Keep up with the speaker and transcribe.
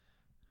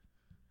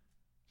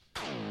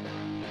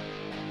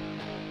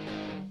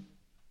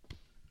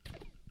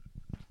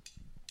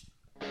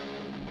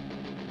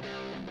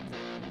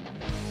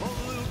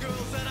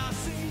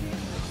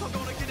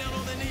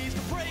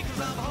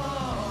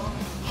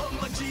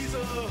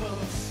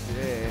Jesus.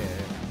 Yeah.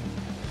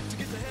 To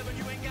get to heaven,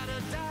 you ain't gotta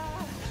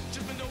die.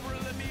 Just bend over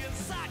and let me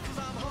inside, 'cause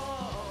I'm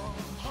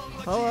hung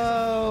like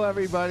Hello,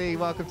 everybody.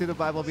 Welcome to the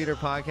Bible Beater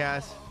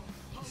Podcast.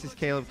 This is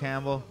Caleb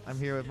Campbell. I'm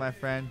here with my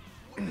friend,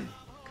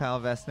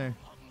 Kyle Vestner.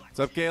 What's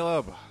up,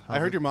 Caleb? I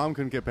heard your mom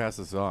couldn't get past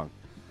the song.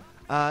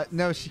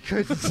 No, she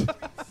couldn't.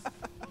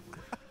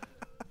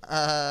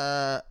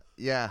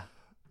 Yeah.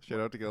 Shout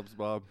out to Caleb's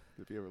mom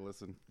if you ever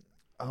listen.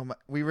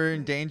 We were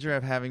in danger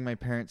of having my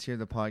parents hear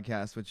the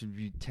podcast, which would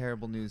be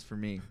terrible news for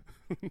me.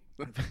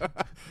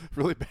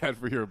 Really bad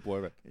for your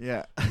employment.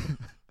 Yeah.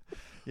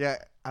 Yeah,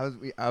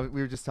 we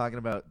were just talking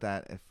about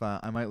that. If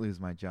I might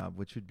lose my job,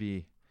 which would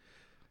be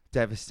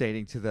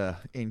devastating to the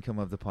income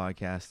of the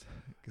podcast.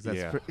 Because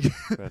that's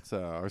that's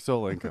our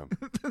sole income.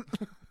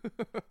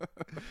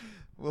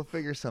 We'll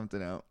figure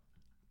something out.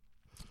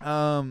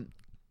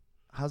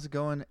 How's it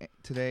going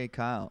today,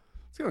 Kyle?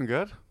 It's going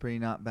good. Pretty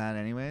not bad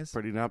anyways.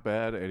 Pretty not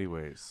bad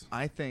anyways.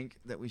 I think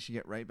that we should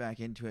get right back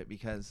into it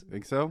because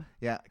Think so?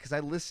 because I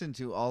listened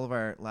to all of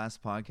our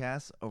last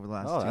podcasts over the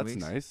last 2 Oh, weeks.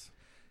 that's nice.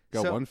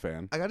 Got So, one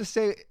fan. I got to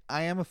say,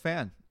 I am a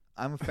fan.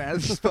 I'm a fan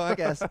of this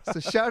podcast. So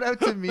shout out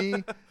to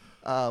me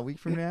a week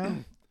from now.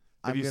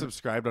 Have you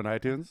subscribed on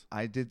iTunes?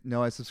 I did.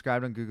 No, I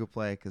subscribed on Google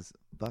Play because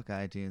fuck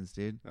iTunes,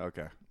 dude.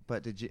 Okay.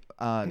 But did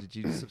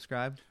you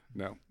subscribe?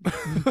 No.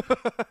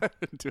 I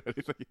didn't do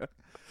anything yet.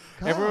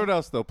 Kyle. Everyone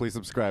else, though, please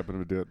subscribe. I'm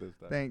going to do it this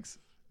time. Thanks.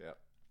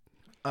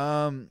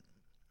 Yeah.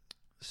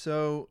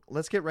 So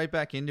let's get right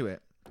back into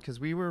it because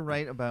we were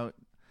right about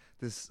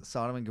this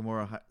Sodom and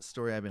Gomorrah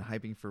story I've been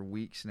hyping for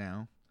weeks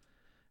now.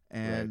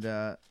 And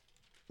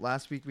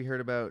last week we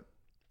heard about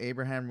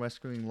Abraham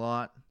rescuing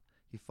Lot.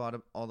 He fought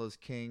all those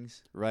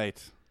kings. Right.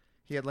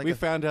 He had like We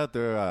found out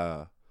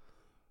the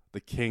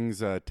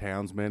king's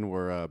townsmen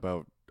were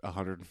about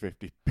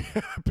 150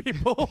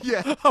 people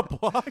Yeah. a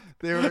block.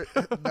 they were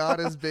not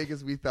as big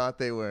as we thought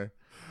they were.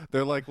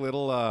 They're like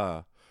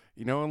little,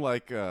 you know, in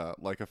like a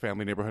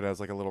family neighborhood has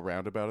like a little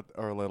roundabout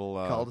or a little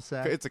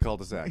Cul-de-sac? It's a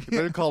cul-de-sac.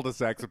 They're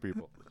cul-de-sacs of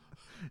people.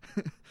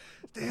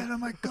 Stay out of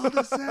my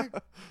cul-de-sac.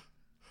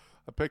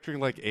 I'm picturing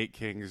like 8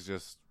 kings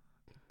just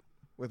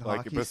With like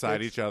hockey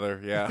beside sticks. each other.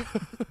 Yeah.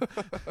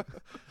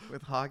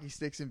 With hockey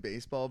sticks and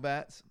baseball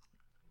bats.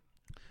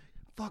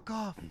 Fuck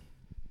off.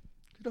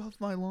 Get off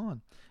my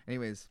lawn.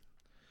 Anyways.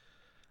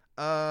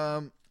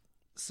 So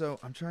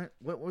I'm trying.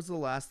 What was the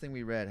last thing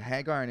we read?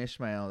 Hagar and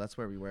Ishmael. That's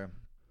where we were.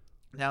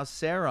 Now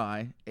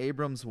Sarai,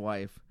 Abram's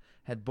wife,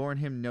 had borne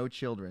him no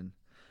children,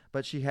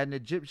 but she had an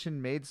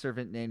Egyptian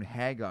maidservant named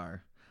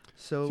Hagar.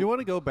 So Do you want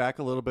to go back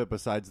a little bit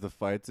besides the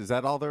fights? Is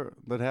that all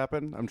that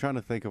happened? I'm trying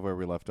to think of where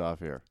we left off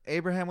here.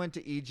 Abraham went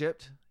to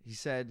Egypt. He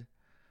said,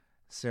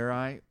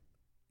 Sarai,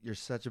 you're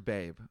such a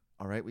babe.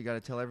 All right, we got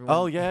to tell everyone.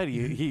 Oh yeah,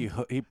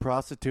 he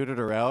prostituted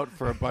her out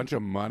for a bunch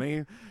of money,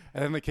 and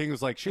then the king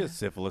was like, "She has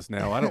syphilis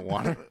now. I don't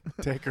want her.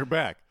 Take her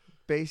back."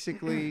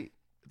 Basically,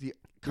 Pretty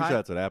sure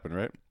that's what happened,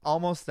 right?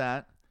 almost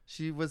that.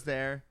 She was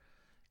there.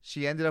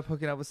 She ended up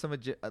hooking up with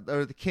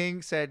or the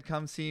king said,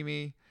 "Come see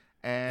me,"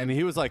 And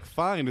he was like,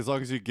 "Fine, as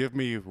long as you give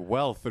me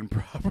wealth and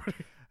property."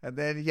 and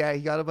then he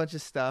got a bunch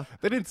of stuff.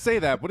 They didn't say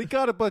that, but he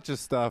got a bunch of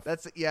stuff.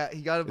 He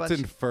got a bunch.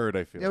 It's inferred,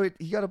 I feel. No,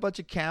 he got a bunch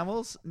of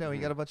camels. No, he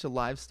got a bunch of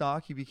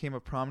livestock. He became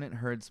a prominent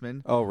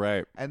herdsman. Oh,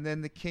 right. And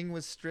then the king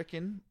was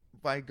stricken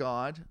by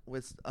God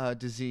with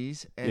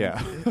disease. And,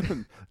 Yeah.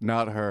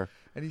 Not her.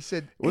 And he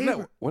said, Wouldn't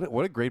that,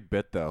 what a great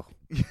bit, though.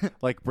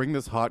 Like, bring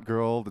this hot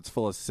girl that's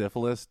full of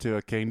syphilis to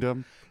a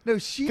kingdom. No,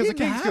 she Because the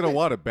didn't king's have going to it.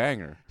 want to bang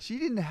her. She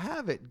didn't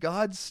have it.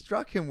 God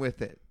struck him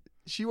with it.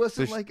 She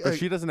wasn't But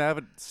she doesn't have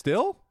it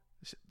still?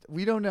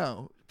 we don't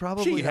know.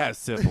 Probably She not. has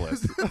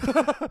syphilis.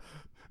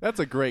 That's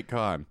a great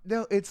con.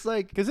 No, it's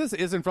like, Because this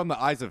isn't from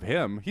the eyes of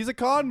him. He's a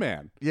con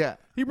man. yeah.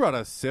 He brought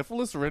a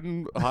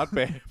syphilis-ridden hot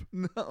babe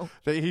No.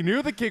 that he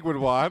knew the king would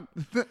want,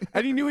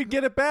 and he knew he'd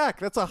get it back.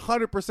 That's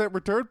 100%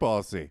 return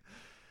policy.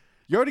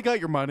 You already got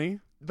your money.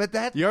 But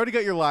that You already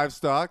got your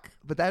livestock.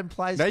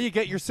 implies Now you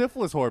get your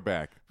syphilis whore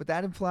back.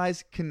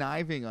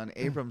 conniving on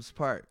Abram's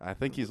part. I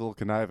think he's a little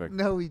conniving.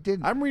 No, he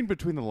didn't. I'm reading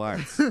between the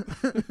lines.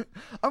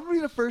 I'm gonna be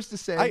the first to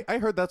say I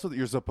heard that's what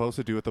you're supposed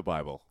to do with the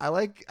Bible. I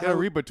like You gotta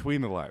read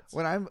between the lines.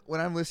 when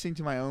I'm listening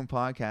to my own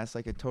podcast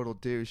like a total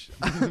douche.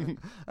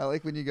 I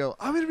like when you go,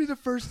 I'm gonna be the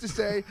first to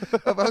say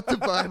about the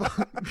Bible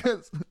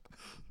because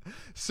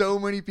so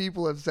many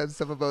people have said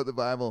stuff about the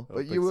Bible, but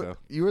think so.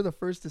 you were the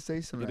first to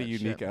say some Get of a that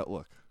unique shit,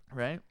 outlook.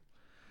 right?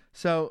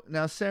 So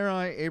now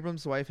Sarai,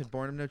 Abram's wife, had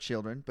borne him no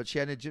children, but she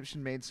had an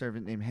Egyptian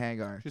maidservant named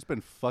Hagar. She's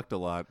been fucked a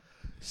lot.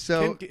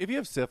 So If you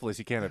have syphilis,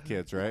 you can't have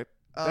kids, right?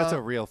 That's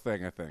a real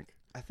thing, I think.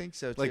 I think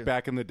so too. Like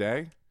back in the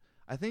day,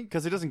 I think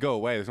because it doesn't go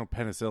away. There's no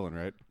penicillin,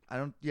 right? I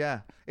don't.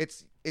 Yeah, it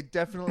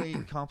definitely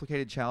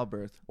complicated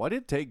childbirth. Why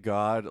did it take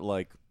God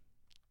like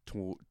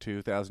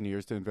 2,000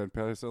 years to invent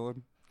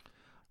penicillin?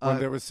 When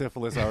there was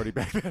syphilis already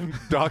back then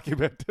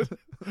documented.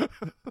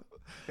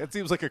 It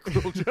seems like a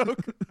cruel joke.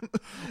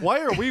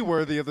 Why are we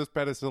worthy of this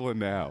penicillin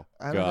now?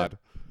 I don't God.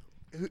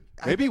 know.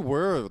 Maybe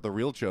we're the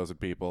real chosen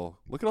people.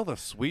 Look at all the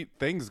sweet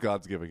things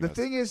God's giving The us.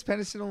 thing is,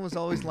 penicillin was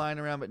always lying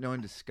around, but no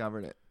one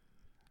discovered it.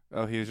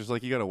 Oh, he was just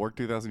like, you got to work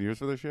 2,000 years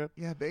for this shit?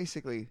 Yeah,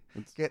 basically.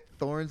 Get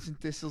thorns and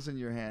thistles in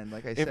your hand,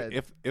 like I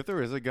said. If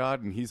there is a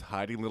God and he's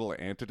hiding little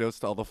antidotes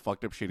to all the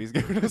fucked up shit he's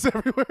giving us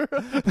everywhere,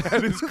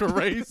 that is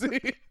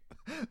crazy.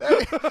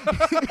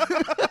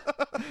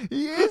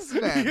 He is,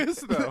 man. He is,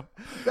 though.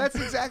 That's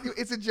exactly.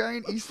 It's a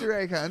giant Easter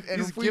egg hunt, and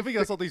He's if we giving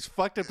us all these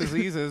fucked up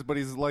diseases, but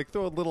he's like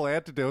throwing little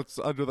antidotes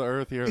under the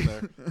earth here and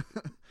there.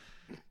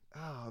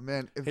 Oh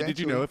man! Hey, did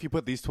you know if you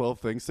put these 12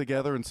 things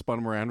together and spun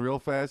them around real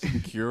fast, you can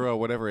cure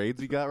whatever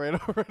AIDS you got right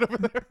over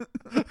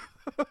there?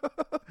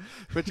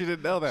 But you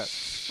didn't know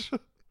that.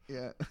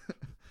 Yeah.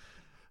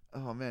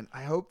 Oh man!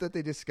 I hope that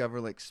they discover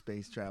like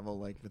space travel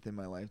like within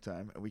my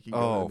lifetime, and we can go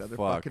to another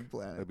fucking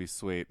planet. That'd be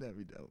sweet. That'd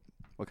be dope.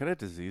 What kind of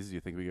disease do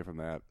you think we get from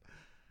that?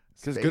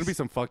 There's Space- going to be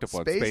some fucked up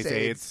ones. space Space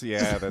AIDS.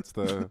 Yeah, that's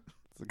the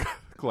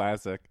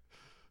classic.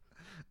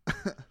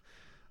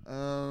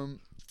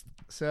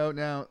 So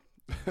now,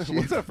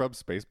 What's that from?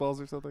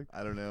 Spaceballs or something?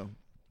 I don't know.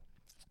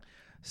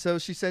 So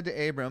she said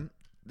to Abram,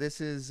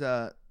 "This is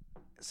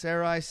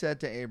Sarai said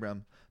to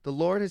Abram, the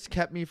Lord has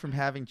kept me from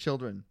having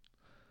children.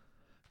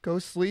 Go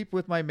sleep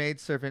with my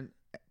maidservant.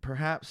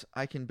 Perhaps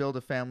I can build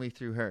a family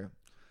through her."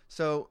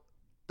 So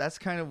that's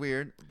kind of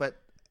weird,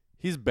 but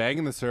He's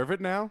banging the servant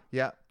now?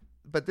 yeah.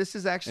 But this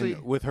is actually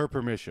And with her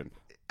permission.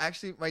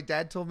 my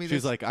dad told me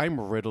She's this. like, I'm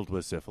riddled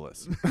with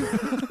syphilis.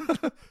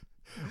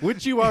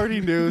 Which you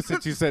already knew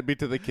since you sent me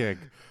to the king.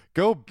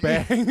 Go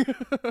bang.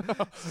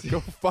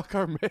 Go fuck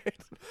our maid.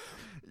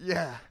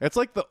 Yeah. It's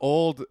like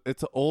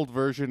it's an old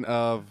version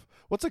of,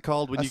 what's it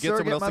called when A you get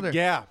someone surrogate else? mother.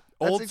 Yeah.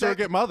 That's Old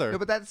surrogate mother. No,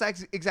 but that's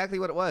exactly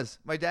what it was.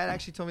 My dad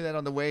actually told me that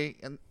on the way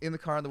in the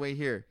car on the way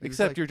here. He was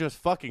Except like, you're just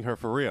fucking her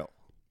for real.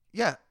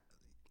 yeah.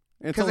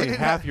 It's 'Cause they only didn't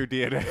half have- your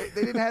DNA.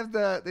 They didn't have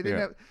the. They didn't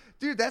Yeah. have.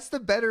 Dude, that's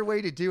the better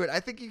way to do it. I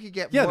think you could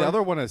get. Yeah, more, the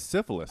other one is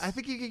syphilis. I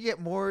think you could get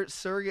more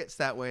surrogates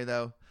that way,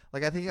 though.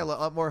 Like, I think a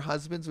lot more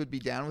husbands would be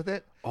down with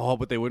it. Oh,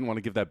 but they wouldn't want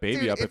to give that baby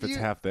Dude, up if it's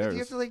half If theirs. you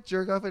have to like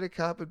jerk off in a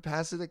cup and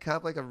pass in a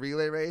cup like a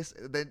relay race,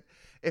 then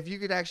if you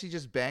could actually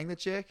just bang the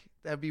chick,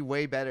 that'd be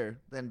way better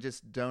than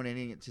just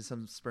donating it to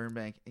some sperm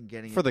bank and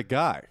getting For it. the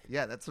guy.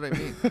 Yeah, that's what I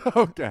mean.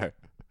 Okay.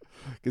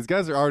 Because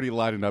guys are already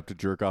lining up to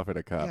jerk off in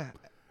a cup. Yeah.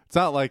 It's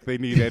not like they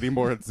need any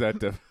more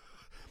incentive.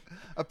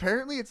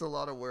 Apparently, it's a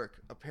lot of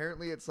work.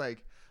 Apparently, it's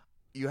like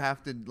you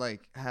have to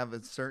like have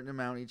a certain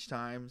amount each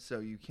time, so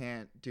you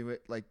can't do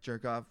it like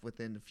jerk off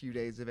within a few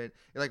days of it.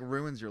 It like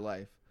ruins your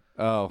life.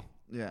 Oh.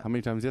 Yeah, How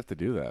many times do you have to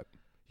do that?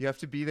 you have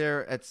to be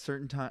there at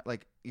certain time.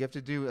 Like you have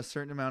to do a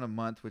certain amount a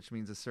month, which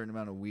means a certain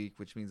amount a week,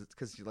 which means it's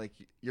because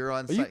you're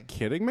on Are you site.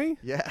 kidding me?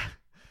 Yeah,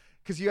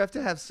 because you have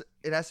to have.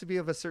 It has to be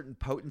of a certain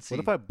potency.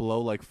 What if I blow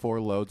like 4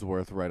 loads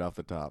worth right off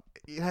the top?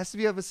 It has to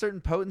be of a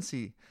certain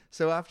potency.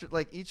 So after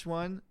like each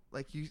one,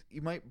 like you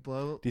might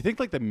blow. Do you think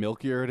like the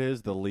milkier it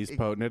is, the least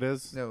potent it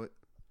is? No,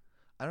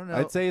 I don't know.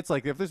 I'd say it's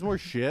like if there's more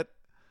shit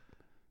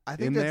I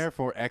think in that's, there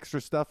for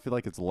extra stuff, I feel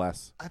like it's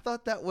less. I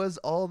thought that was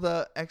all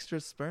the extra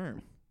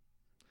sperm.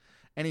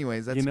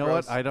 Anyways, that's You know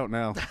gross. what? I don't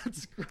know.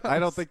 That's gross. I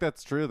don't think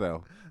that's true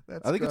though.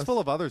 That's I think gross. it's full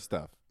of other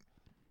stuff.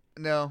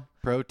 No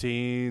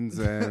Proteins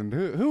and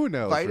who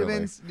knows? really?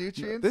 vitamins,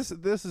 nutrients.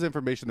 This is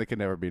information that can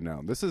never be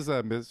known. This is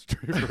a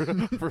mystery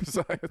for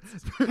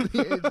science. for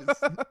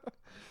the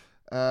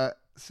ages.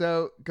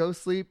 So go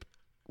sleep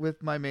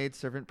with my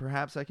maidservant.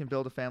 Perhaps I can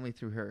build a family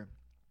through her.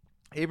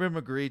 Abram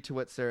agreed to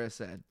what Sarah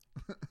said.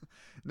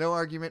 No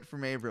argument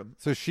from Abram.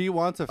 So she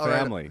wants a All right.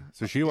 family.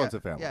 So she wants a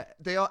family.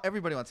 Yeah,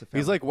 everybody wants a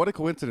family. He's like, what a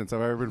coincidence!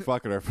 I've ever been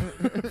fucking her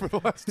for the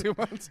last 2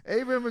 months.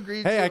 Abram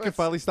agreed. Hey, to I can what-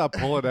 finally stop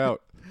pulling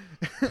out.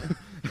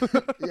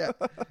 Yeah.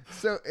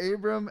 So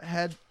Abram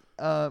had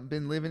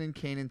been living in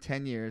Canaan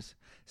 10 years.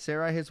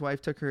 Sarai, his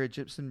wife, took her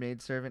Egyptian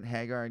maidservant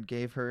Hagar and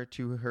gave her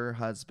to her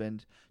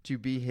husband to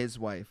be his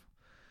wife.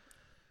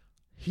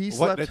 He What?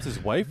 slept. That's his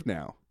wife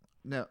now.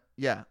 No,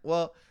 yeah.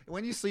 Well,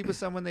 when you sleep with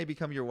someone, they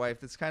become your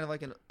wife. It's kind of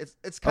like it's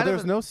Oh, kind there of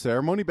was no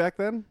ceremony back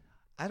then.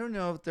 I don't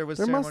know if there was.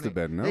 There ceremony. must have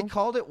been, no? They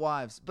called it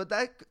wives, but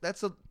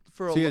that's a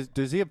for a.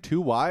 Does he have 2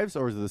 wives,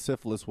 or is the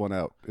syphilis one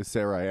out? Is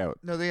Sarai out?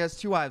 No, he has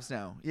 2 wives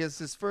now. He has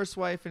his first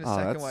wife and his Oh,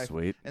 second that's wife.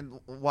 sweet. And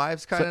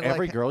wives kind So of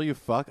every like girl you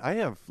fuck, I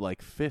have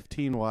like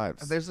 15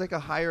 wives. there's like a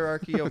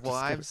hierarchy of Just kidding.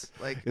 wives.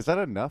 Like Is that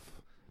enough?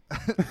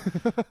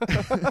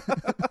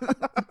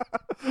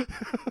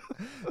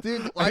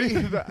 dude, why do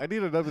you, I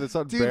need a number that's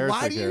not dude, embarrassing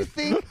why do here. you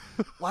think?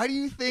 Why do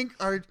you think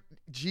our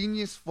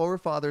genius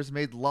forefathers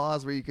made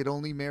laws where you could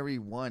only marry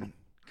one?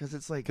 Because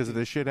it's like Because of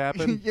this shit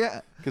happened?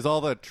 yeah. Because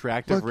all the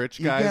attractive Look, rich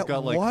you guys get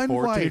got like one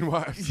 14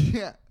 wife. wives.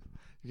 Yeah,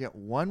 you get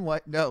one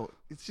wife. No,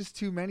 it's just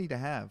too many to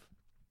have.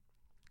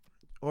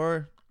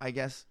 Or I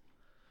guess,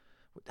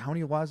 how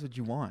many wives would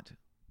you want?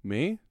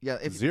 Me? Yeah,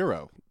 if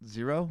 0.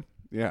 0,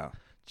 Yeah.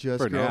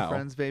 just For now.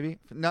 girlfriends, baby.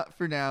 Not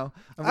for now.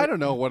 I don't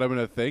know what I'm going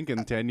to think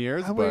in 10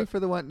 years, I'm waiting but for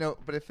the one. No,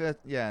 but if it,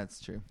 yeah, it's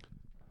true.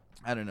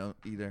 I don't know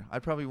either.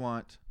 I'd probably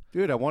want.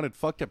 dude, I wanted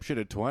fucked up shit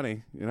at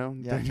 20, you know?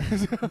 Yeah.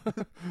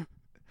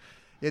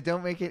 Yeah,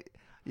 don't make it.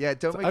 Yeah,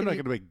 don't make I'm not any,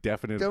 going to make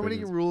definite don't make any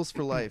opinions. rules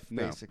for life,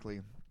 No.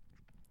 basically.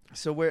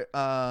 So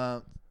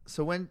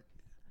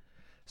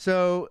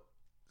so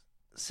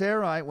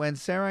Sarai, when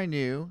Sarai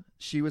knew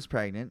she was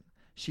pregnant,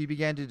 she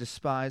began to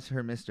despise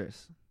her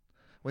mistress.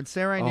 When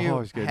Sarai Oh, knew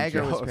he's getting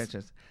Hagar was jealous.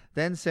 pregnant,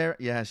 then Sarah,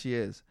 yeah, she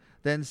is.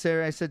 Then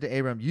Sarai said to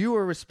Abram, "You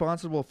are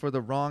responsible for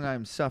the wrong I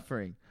am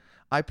suffering.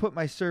 I put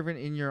my servant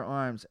in your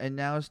arms, and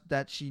now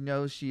that she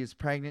knows she is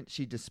pregnant,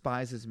 she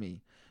despises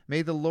me.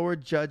 May the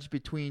Lord judge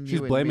between She's you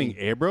and blaming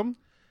me." Abram?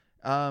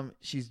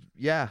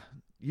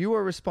 You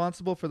are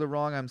responsible for the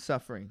wrong I'm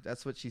suffering.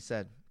 That's what she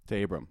said.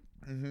 To Abram.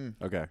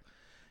 Mm-hmm. Okay.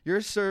 Your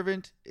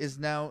servant is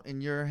now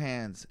in your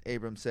hands,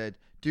 Abram said.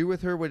 Do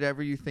with her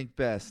whatever you think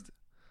best.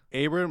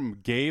 Abram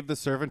gave the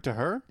servant to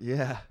her?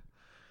 Yeah.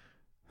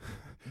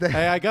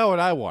 Hey, I got what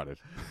I wanted.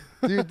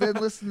 Dude, then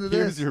listen to this.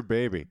 Here's your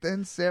baby.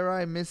 Then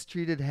Sarai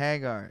mistreated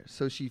Hagar,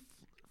 so she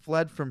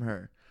fled from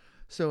her.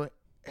 So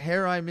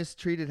Sarai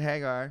mistreated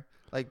Hagar,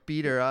 like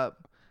beat her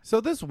up.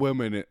 So this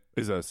woman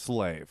is a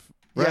slave,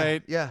 Yeah,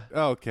 right? Yeah.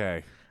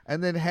 Okay.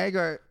 And then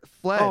Hagar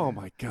fled. Oh,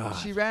 my God.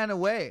 She ran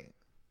away.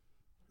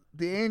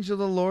 The angel of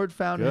the Lord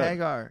found Good.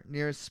 Hagar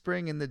near a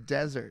spring in the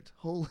desert.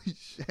 Holy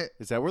shit.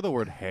 Is that where the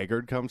word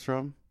haggard comes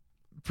from?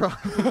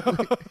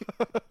 Probably.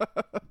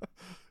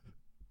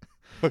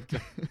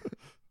 Okay.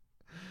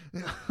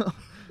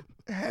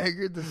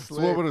 Haggard the This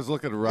slave. woman was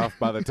looking rough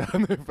by the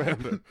time they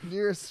found her.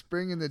 Near a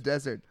spring in the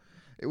desert.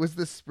 It was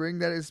the spring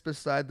that is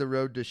beside the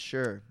road to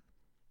Shur.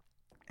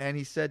 And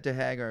he said to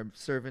Hagar,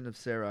 servant of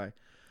Sarai,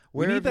 We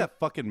 "Where need have you-" that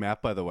fucking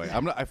map, by the way.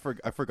 I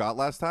forgot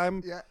last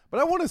time. Yeah. But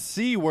I want to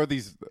see where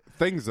these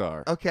things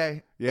are.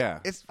 Okay. Yeah.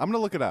 It's- I'm going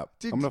to look it up.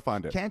 Dude, I'm going to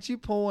find it. Can't you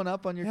pull one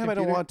up on your Yeah, but I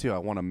computer? don't want to. I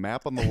want a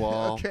map on the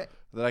wall Okay.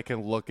 that I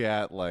can look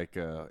at, like,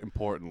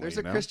 importantly. There's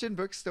you a know? Christian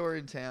bookstore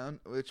in town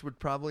which would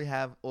probably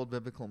have old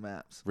biblical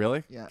maps.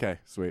 Really? Yeah. Okay,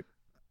 sweet.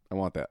 I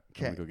want that. I'm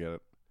Okay. going to go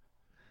get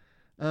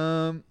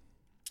it.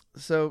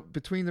 So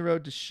between the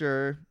road to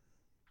Shur,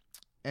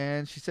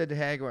 and she said to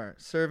Hagar,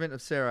 servant of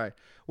Sarai,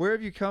 "Where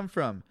have you come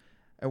from,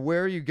 and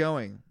where are you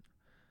going?"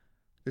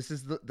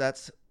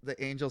 That's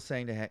the angel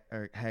saying to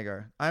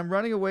Hagar. "I'm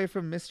running away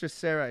from Mistress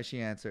Sarai,"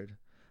 she answered.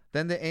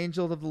 Then the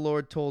angel of the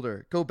Lord told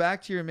her, "Go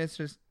back to your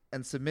mistress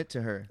and submit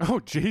to her." Oh,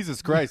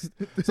 Jesus Christ.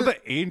 So the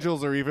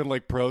angels are even,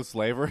 like,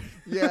 pro-slavery?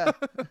 Yeah.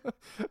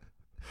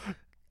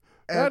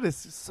 That is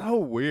so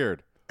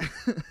weird.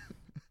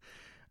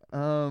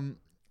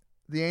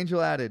 The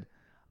angel added,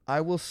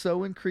 "I will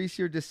so increase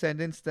your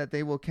descendants that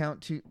they will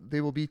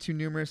be too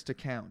numerous to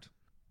count."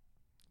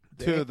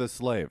 To the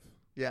slave.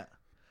 Yeah.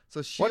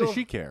 So Why does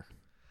she care?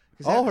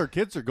 All her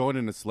kids are going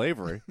into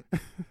slavery.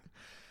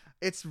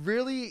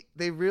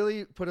 They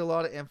really put a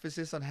lot of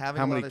emphasis on having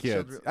How a lot many of kids?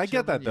 children. I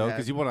get that, children though, had.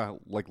 because you want a,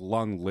 like,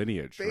 long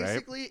lineage, right?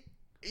 Basically,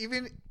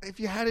 even if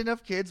you had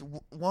enough kids,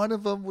 one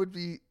of them would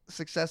be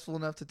successful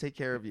enough to take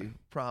care of you,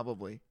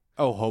 probably.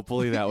 Oh,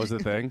 hopefully that was the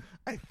thing.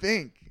 I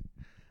think.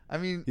 I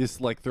mean, You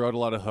just, like, throw out a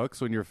lot of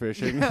hooks when you're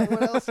fishing. yeah,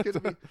 what else could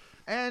it be?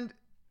 And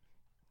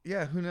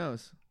yeah, who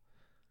knows?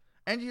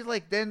 And you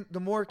then the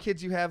more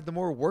kids you have, the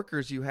more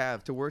workers you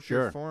have to work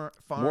your farm.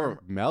 More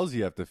mouths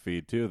you have to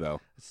feed, too,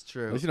 though. It's At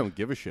true. least you don't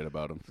give a shit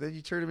about them. Then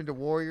you turn them into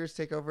warriors,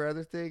 take over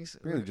other things.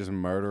 Really just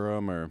murder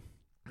them or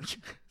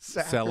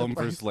sell them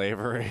for Sacrifice.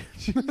 slavery.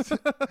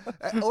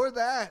 Or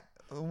that.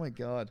 Oh my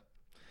God.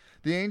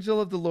 The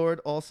angel of the Lord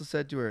also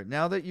said to her,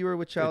 "Now that you are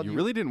with child, You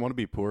really didn't want to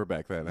be poor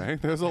back then, eh?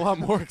 There's a lot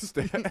more at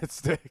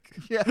stake.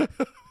 yeah."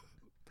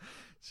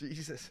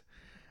 Jesus.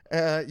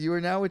 You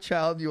are now with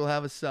child, you will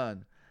have a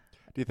son.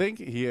 Do you think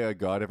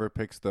God ever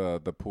picks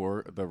the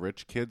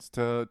rich kids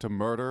to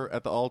murder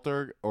at the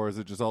altar, or is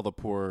it just all the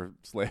poor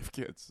slave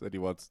kids that he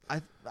wants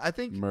I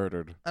think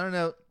murdered? I don't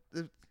know.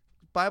 The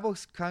Bible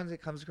kind of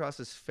comes across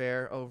as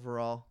fair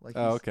overall. Like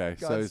Oh, okay.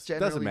 So God's it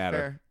doesn't generally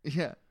matter. fair.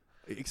 Yeah.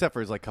 Except for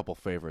his like couple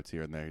favorites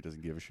here and there, he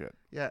doesn't give a shit.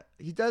 Yeah.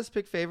 He does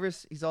pick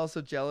favorites. He's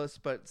also jealous,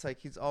 but it's like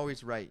he's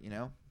always right, you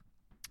know?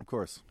 Of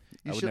course,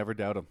 You I would should- never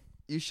doubt him.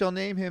 You shall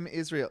name him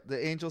Israel.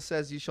 The angel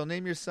says, "You shall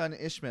name your son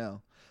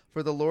Ishmael,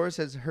 for the Lord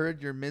has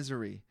heard your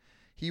misery.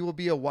 He will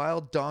be a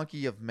wild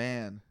donkey of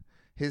man.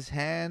 His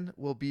hand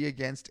will be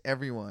against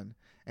everyone,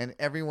 and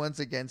everyone's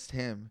against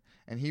him,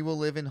 and he will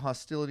live in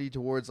hostility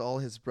towards all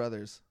his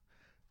brothers."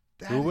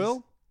 That Who is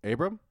will?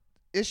 Abram?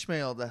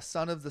 Ishmael, the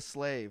son of the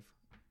slave.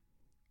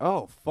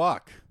 Oh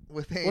fuck!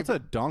 With What's a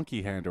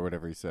donkey hand or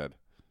whatever he said?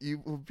 You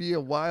will be a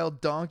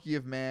wild donkey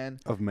of man.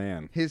 Of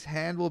man. His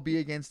hand will be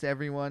against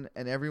everyone,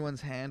 and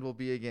everyone's hand will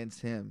be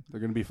against him.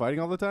 They're gonna be fighting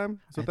all the time.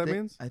 Is that what that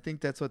means? I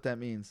think that's what that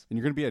means. And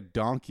you're gonna be a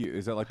donkey.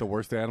 Is that like the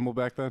worst animal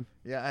back then?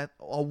 Yeah,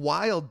 a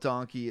wild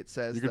donkey. It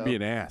says. You're gonna be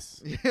an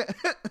ass. Yeah.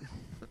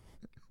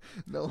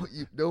 No,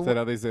 Is that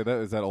how they say that?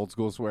 Is that old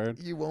school swearing?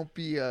 you won't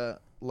be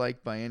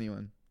liked by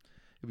anyone.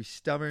 You'll be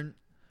stubborn.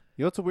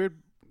 You know what's a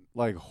weird,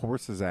 like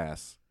horse's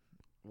ass?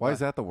 Why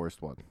is What? that the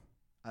worst one?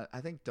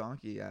 I think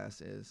donkey ass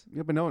is.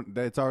 Yeah, but no,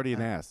 it's already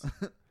an ass.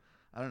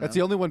 I don't know. That's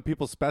the only one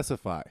people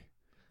specify.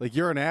 Like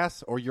you're an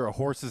ass or you're a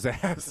horse's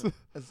ass.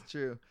 That's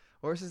true.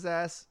 Horse's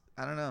ass.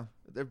 I don't know.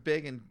 They're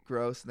big and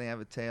gross, and they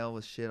have a tail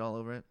with shit all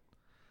over it.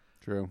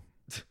 True.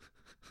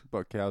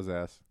 About cow's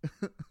ass.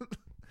 I'm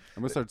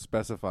gonna start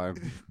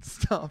specifying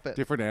Stop it.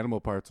 different animal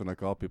parts when I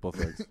call people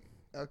things.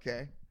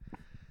 Okay.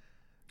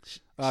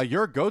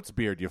 You're a goat's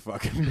beard, you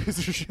fucking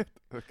piece of shit.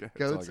 Okay.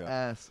 that's all I Goat's got.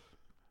 ass.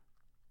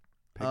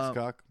 Pig's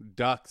cock.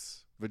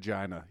 Duck's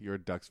vagina. You're a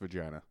duck's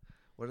vagina.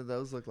 What do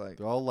those look like?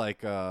 They're all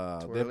like they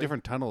Twirly? have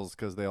different tunnels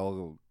because they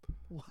all.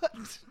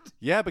 What?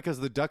 Yeah, because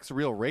the duck's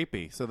real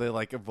rapey, so they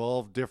like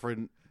evolve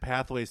different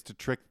pathways to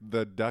trick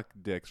the duck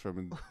dicks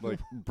from like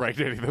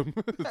impregnating them.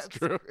 It's That's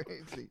true.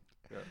 crazy.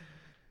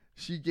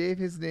 She gave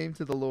his name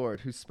to the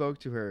Lord, who spoke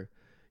to her.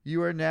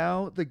 You are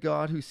now the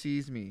God who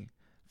sees me.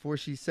 For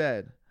she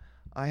said,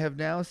 I have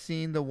now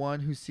seen the one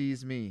who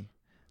sees me.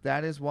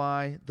 That is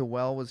why the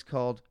well was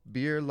called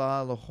Bir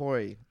La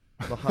Lahoi,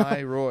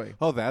 Lahai Roy.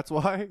 Oh, that's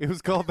why it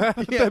was called that?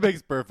 Yeah. That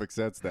makes perfect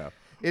sense now.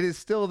 It is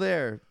still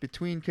there,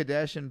 between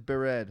Kadesh and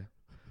Bered.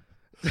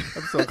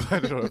 I'm so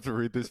glad I don't have to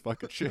read this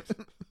fucking shit.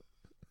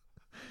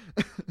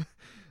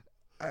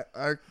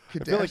 Our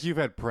Kadesh, I feel like you've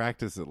had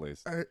practice at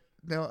least.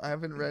 no, I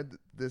haven't read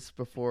this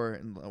before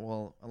in,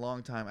 a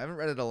long time. I haven't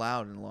read it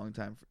aloud in a long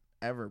time,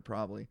 ever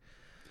probably.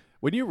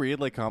 When you read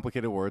like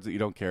complicated words that you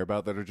don't care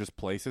about that are just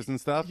places and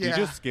stuff, you Yeah.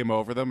 just skim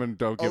over them and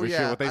don't give Oh, a shit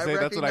yeah. what they I say.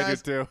 That's what I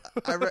recognize- did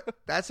too.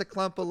 That's a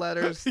clump of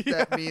letters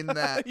Yeah. that mean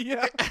that.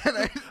 Yeah. And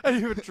I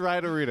didn't even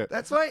try to read it.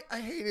 That's why I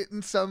hate it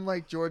in some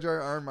like George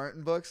R.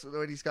 Martin books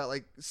when he's got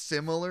like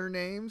similar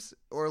names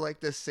or like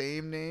the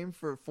same name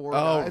for four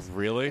Oh, guys.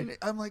 really? And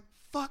I'm like,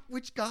 fuck,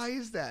 which guy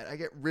is that? I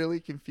get really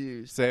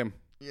confused. Same.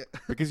 Yeah.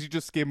 Because you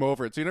just skim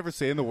over it. So you're never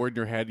saying the word in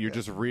your head. You're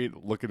just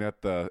looking at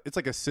it's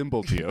like a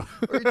symbol to you.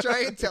 Or you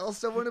try and tell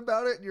someone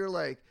about it and you're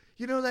like,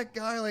 you know that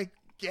guy like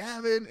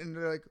Gavin? And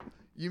they're like,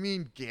 you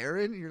mean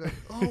Garen? And you're like,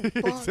 oh, fuck.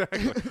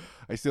 Exactly.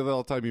 I see that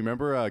all the time. You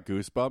remember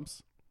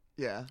Goosebumps?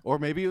 Yeah. Or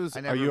maybe it was, I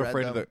are never you read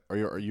afraid of them.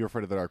 are you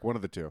afraid of the dark? One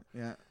of the two.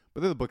 Yeah.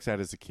 But they're the books I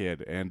had as a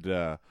kid. And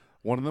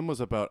one of them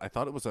was about, I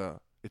thought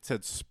it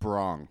said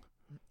sprong.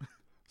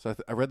 So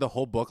I read the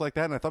whole book like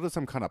that and I thought it was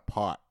some kind of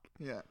pot.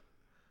 Yeah.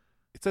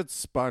 It said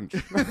sponge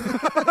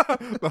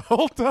the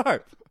whole time.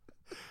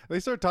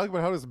 They started talking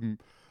about how it was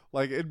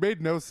like it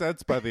made no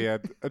sense by the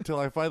end until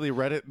I finally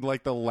read it in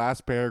like the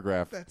last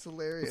paragraph. That's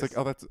hilarious. It's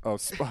like,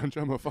 sponge.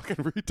 I'm a fucking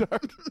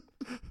retard.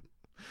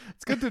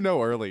 It's good to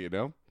know early, you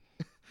know.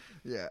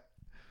 Yeah. At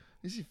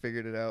least you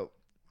figured it out.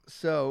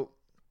 So,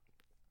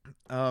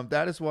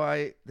 that is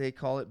why they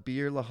call it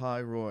Bir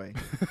Lahai Roy.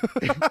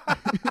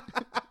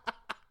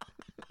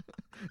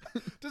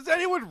 Does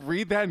anyone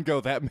read that and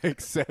go, "That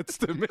makes sense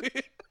to me"?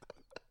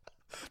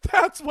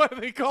 That's why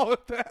they call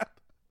it that.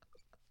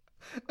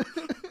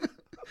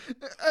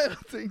 I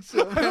don't think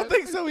so. I don't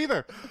think so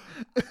either.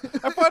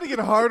 I'm finding it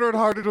harder and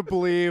harder to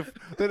believe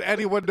that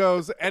anyone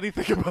knows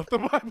anything about the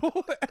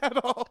Bible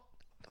at all.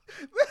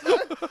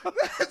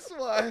 That's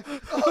why.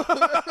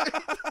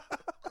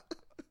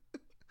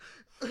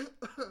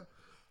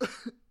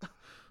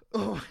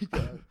 Oh my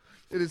god.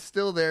 It is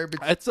still there.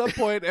 But At some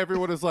point,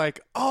 everyone is like,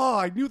 "Oh,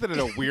 I knew that had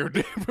a weird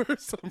name for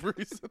some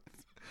reason."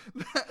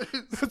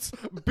 That's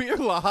Bir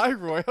Lahai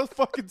Roy. How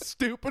fucking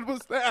stupid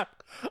was that?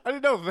 I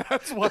didn't know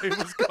that's why it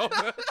was called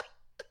that.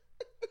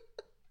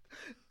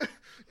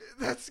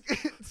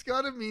 it's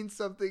got to mean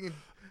something in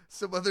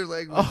some other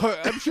language.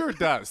 Oh, I'm sure it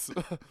does.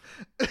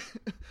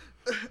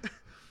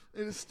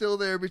 It is still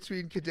there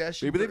between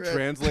Kadesh and Maybe they've Bered.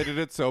 translated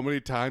it so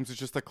many times it's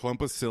just a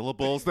clump of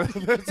syllables that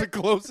that's the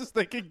closest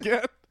they can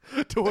get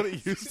to what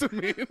it used to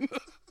mean.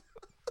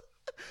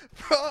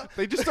 Bro,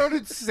 They just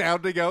started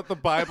sounding out the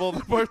Bible,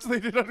 the parts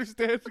they didn't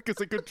understand because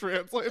they could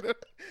translate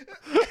it.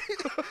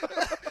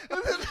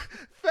 and then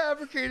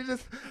fabricated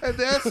it, and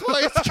that's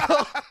why it's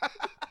called.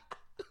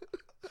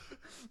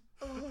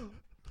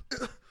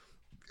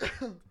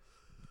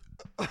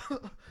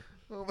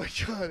 Oh my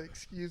god,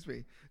 excuse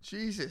me.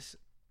 Jesus.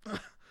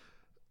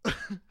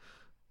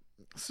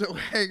 So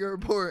Hagar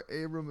bore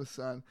Abram a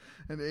son,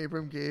 and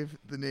Abram gave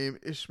the name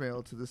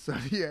Ishmael to the son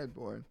he had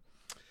born.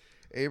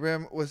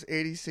 Abram was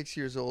 86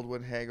 years old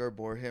when Hagar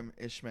bore him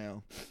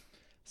Ishmael.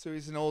 So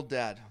he's an old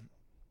dad.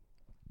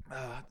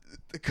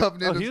 The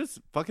covenant Oh, of he was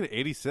fucking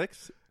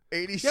 86?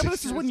 86 Yeah, but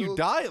this is when years you old.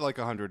 die at like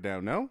 100 now,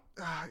 no?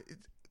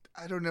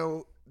 I don't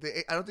know.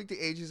 I don't think the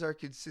ages are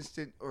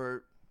consistent,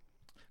 or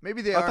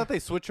maybe they I are. thought they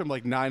switched from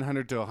like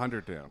 900 to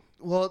 100 now.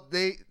 Well,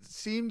 they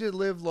seem to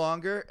live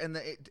longer, and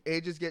the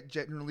ages get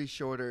generally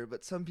shorter.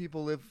 But some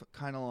people live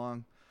kind of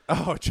long.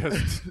 Oh, it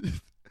just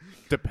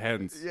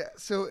depends. Yeah.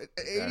 So, an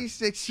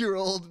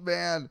 86-year-old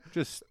man,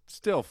 Just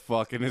still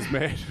fucking is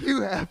made.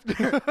 you have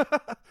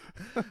to.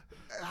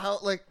 How?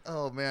 Like,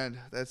 oh man,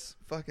 that's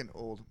fucking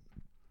old.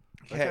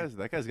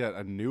 That guy's got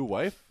a new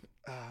wife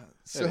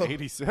So at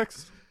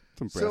 86.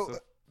 It's impressive.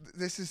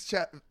 this is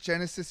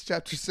Genesis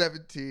chapter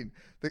 17.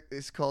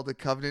 It's called the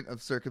Covenant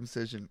of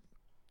Circumcision.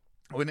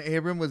 When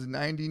Abram was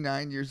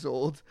 99 years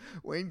old,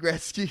 Wayne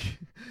Gretzky,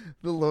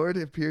 the Lord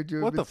appeared to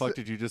him. What the and fuck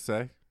did you just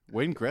say?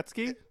 Wayne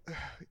Gretzky?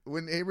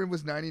 when Abram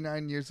was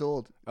 99 years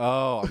old,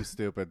 Oh, I'm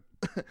stupid.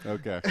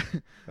 Okay.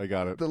 I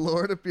got it. the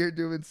Lord appeared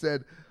to him and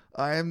said,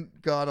 I am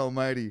God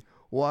Almighty.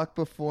 Walk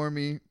before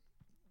me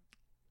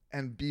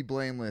and be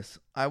blameless.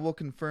 I will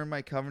confirm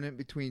my covenant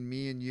between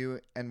me and you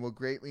and will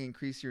greatly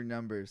increase your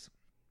numbers.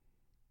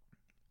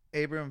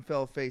 Abram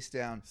fell face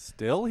down.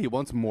 Still, he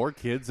wants more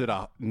kids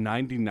at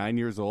 99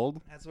 years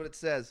old? That's what it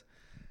says.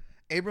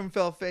 Abram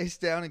fell face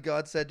down, and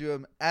God said to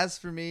him, As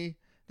for me,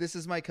 this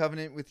is my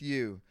covenant with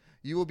you.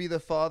 You will be the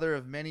father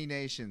of many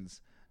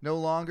nations. No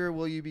longer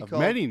will you be Of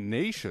called... many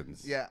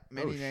nations? Yeah,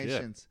 many Oh, shit.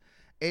 nations.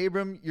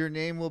 Abram, your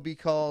name will be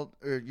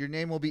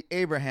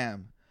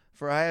Abraham,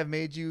 for I have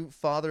made you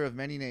father of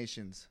many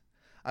nations.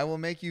 I will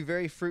make you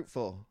very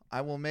fruitful.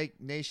 I will make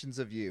nations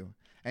of you,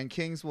 and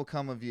kings will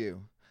come of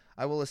you.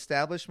 I will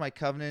establish my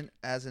covenant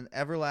as an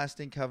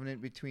everlasting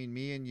covenant between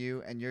me and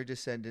you and your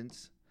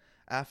descendants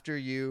after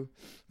you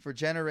for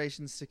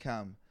generations to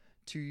come,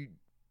 to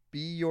be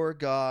your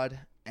God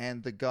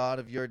and the God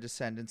of your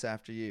descendants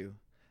after you,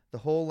 the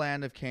whole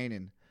land of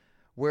Canaan,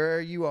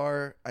 where you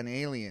are an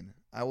alien.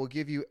 I will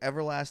give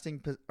everlasting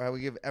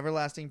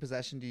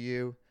possession to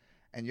you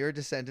and your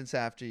descendants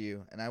after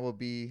you, and I will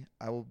be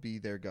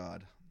their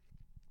God.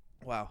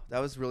 Wow, that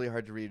was really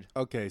hard to read.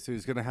 Okay, so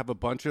he's going to have a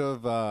bunch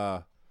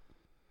of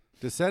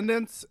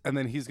descendants, and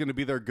then he's going to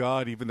be their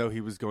God, even though he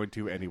was going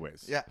to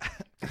anyways. Yeah.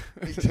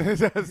 Does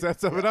that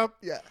sum it up?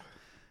 Yeah.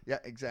 Yeah,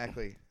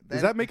 exactly.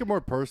 Does that make it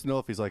more personal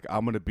if he's like,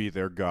 I'm going to be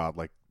their God,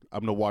 like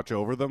I'm going to watch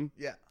over them?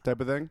 Yeah. Type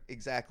of thing?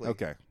 Exactly.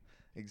 Okay.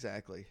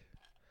 Exactly.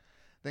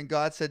 Then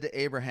God said to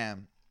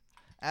Abraham,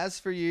 As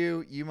for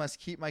you, you must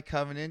keep my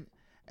covenant,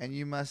 and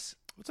you must...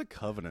 What's a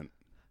covenant?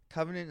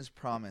 Covenant is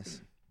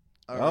promise.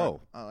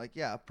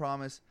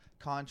 Promise,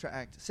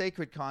 contract,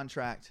 sacred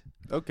contract.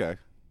 Okay.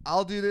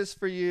 I'll do this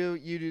for you,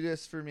 you do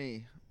this for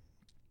me.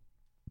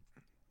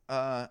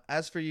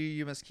 As for you,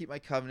 you must keep my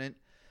covenant,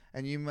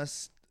 and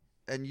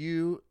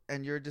you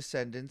and your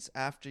descendants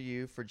after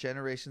you for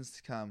generations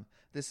to come.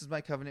 This is my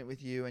covenant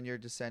with you and your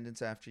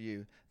descendants after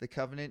you. The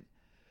covenant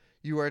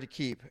you are to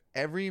keep.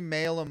 Every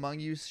male among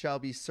you shall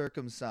be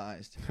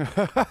circumcised.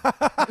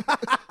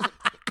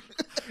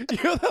 You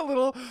know that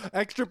little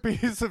extra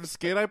piece of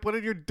skin I put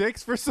in your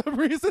dicks for some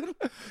reason?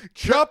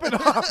 Chop it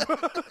off.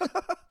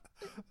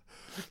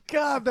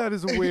 God, that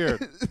is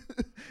weird.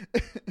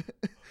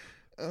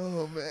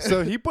 Oh, man.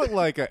 So he put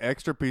like an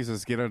extra piece of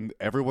skin on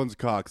everyone's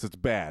cocks. It's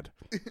bad.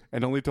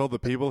 And only told the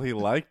people he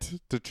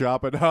liked to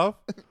chop it off?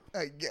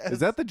 I guess. Is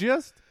that the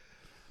gist?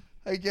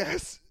 I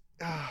guess.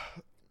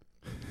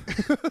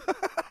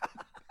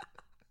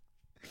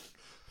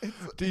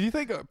 Do you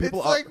think people...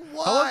 It's like,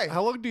 why?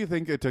 How long do you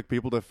think it took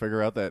people to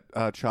figure out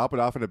that chop it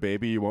off in a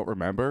baby you won't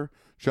remember?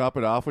 Chop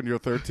it off when you're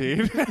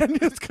 13 and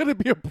it's going to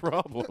be a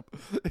problem.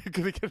 You're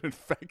going to get an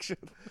infection.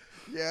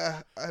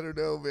 Yeah, I don't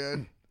know,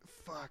 man.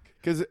 Fuck.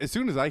 Because as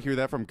soon as I hear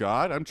that from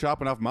God, I'm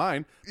chopping off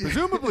mine.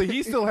 Presumably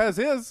he still has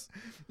his.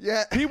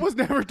 Yeah. He was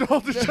never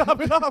told to chop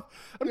it off.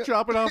 I'm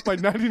chopping off my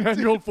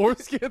 99-year-old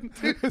foreskin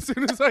as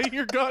soon as I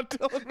hear God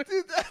telling me.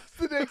 Dude, that's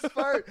the next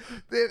part.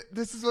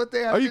 This is what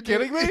they have Are to you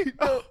kidding do. me?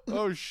 No.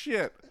 Oh,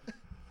 shit.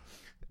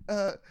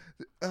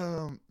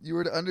 You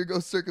were to undergo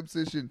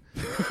circumcision.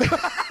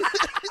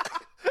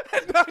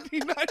 At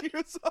 99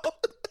 years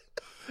old.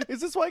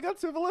 Is this why I got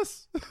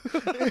syphilis?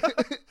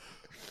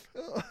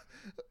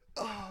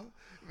 Oh,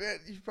 man,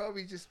 you'd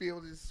probably just be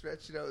able to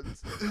stretch it out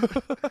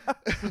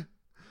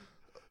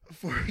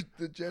for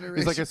the generation.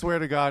 He's like, I swear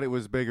to God, it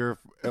was bigger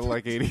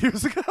like 80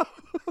 years ago.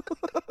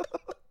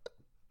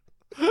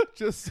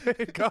 Just say,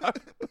 God.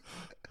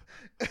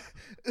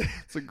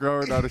 It's a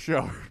grower, not a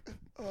shower.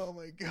 Oh,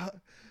 my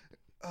God.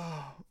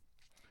 Oh,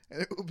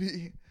 and it will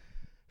be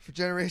for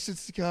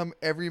generations to come,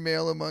 every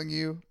male among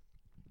you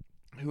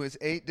who is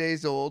 8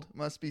 days old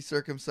must be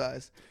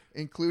circumcised,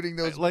 including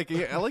those... I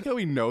like how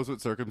he knows what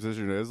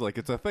circumcision is. Like,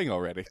 it's a thing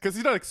already. Because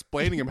he's not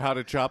explaining him how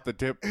to chop the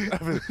tip of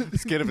the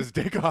skin of his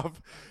dick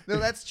off. No,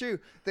 that's true.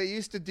 They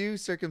used to do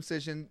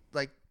circumcision,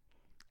 like,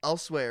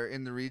 elsewhere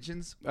in the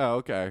regions. Oh,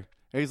 okay.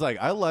 And he's like,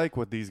 I like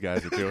what these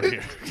guys are doing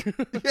here.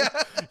 Yeah.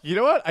 You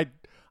know what?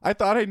 I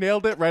thought I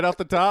nailed it right off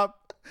the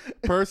top,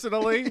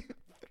 personally.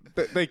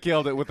 They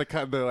killed it with the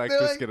extra like,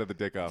 skin of the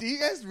dick off. Do you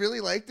guys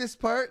really like this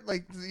part?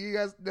 Like, do you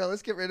guys... No,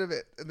 let's get rid of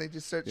it. And they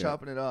just start Yeah.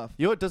 chopping it off.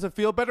 You know what? Does it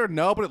feel better?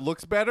 No, but it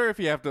looks better if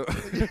you have to.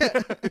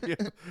 You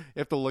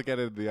have to look at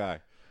it in the eye.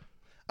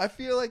 I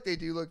feel like they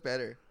do look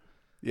better.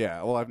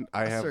 Yeah. Well,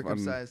 I have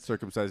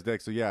circumcised.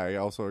 dick, so yeah, I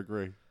also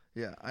agree.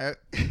 Yeah.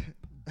 You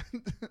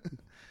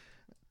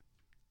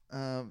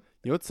know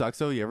what sucks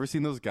though? You ever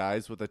seen those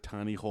guys with a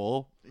tiny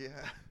hole? Yeah.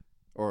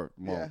 Or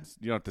well, Yeah.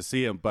 you don't have to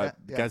see them, but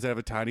Yeah. guys that have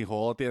a tiny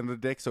hole at the end of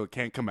the dick, so it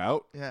can't come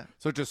out. Yeah.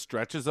 So it just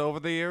stretches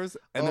over the ears,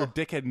 and their Oh.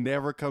 dickhead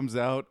never comes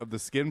out of the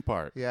skin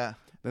part. Yeah.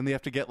 Then they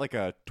have to get like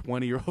a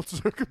 20-year-old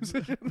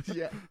circumcision.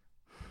 Yeah.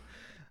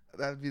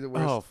 That would be the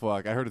worst. Oh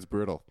fuck! I heard it's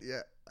brutal.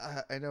 Yeah.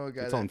 I know a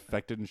guy It's all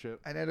infected and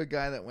shit. I know a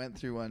guy that went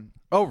through one.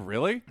 Oh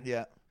really?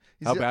 Yeah.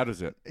 How bad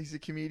is it? He's a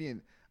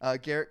comedian.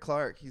 Garrett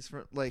Clark. He's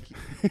from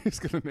He's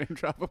gonna name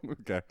drop him.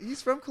 Okay.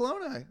 he's from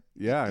Kelowna.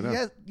 Yeah, I know.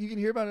 Yeah, you can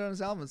hear about it on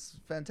his album. It's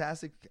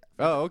fantastic.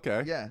 Oh,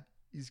 okay. Yeah,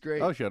 he's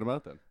great. Oh, shut him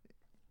out then.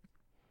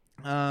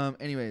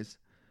 Anyways,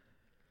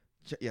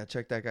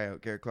 check that guy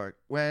out, Garrett Clark.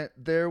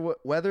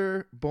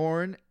 Whether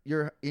born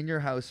in your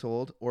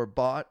household or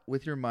bought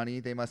with your money,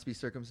 they must be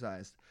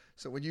circumcised.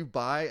 So when you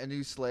buy a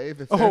new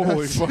slave, if they're not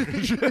Holy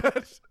fucking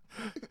shit.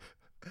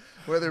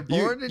 whether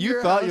born in you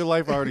your thought house, your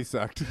life already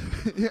sucked.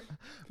 yeah,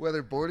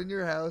 whether born in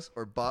your house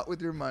or bought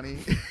with your money,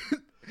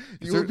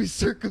 you there- will be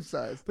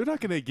circumcised. They're not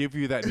going to give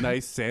you that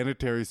nice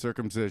sanitary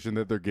circumcision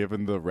that they're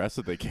giving the rest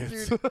of the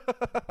kids.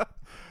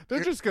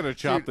 They're just going to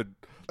chop the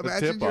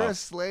Imagine tip you're a off.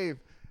 slave,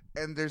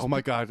 and there's Oh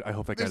my God! I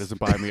hope that guy there's- doesn't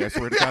buy me. I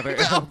swear to God,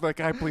 I hope that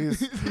guy,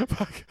 please.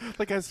 Fuck.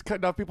 That guy's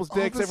cutting off people's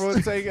dicks. this-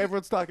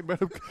 Everyone's talking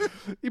about him.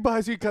 He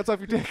buys you, cuts off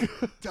your dick.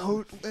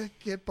 don't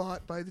get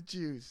bought by the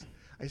Jews.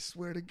 I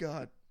swear to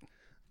God.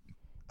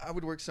 I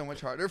would work so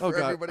much harder for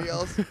God. everybody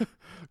else.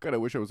 God, I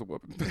wish I was a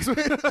woman.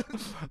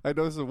 I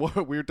know this is a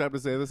weird time to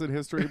say this in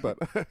history, but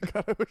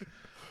God, I wish.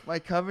 My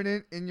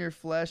covenant in your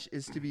flesh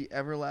is to be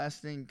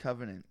everlasting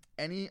covenant.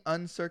 Any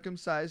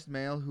uncircumcised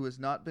male who has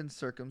not been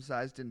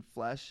circumcised in the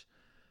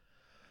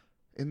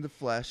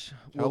flesh,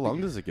 How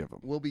long does it give him?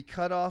 will be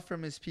cut off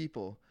from his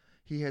people.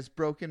 He has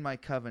broken my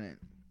covenant.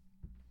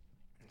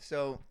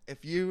 So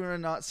if you are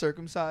not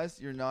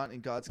circumcised, you're not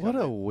in God's What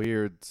covenant. a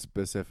weird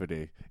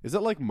specificity. Is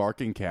it like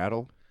marking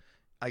cattle?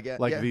 I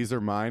get Like yeah, these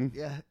are mine?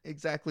 yeah,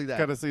 exactly that.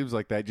 Kind of seems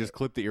like that. Just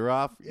clip the ear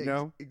off, you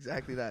know?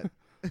 Exactly that.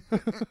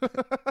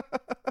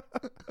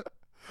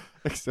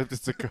 Except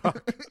it's a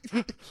cock.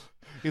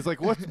 He's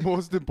like, what's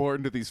most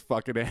important to these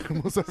fucking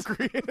animals I've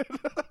created?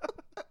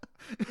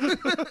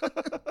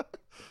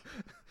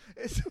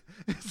 It's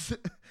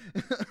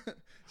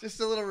just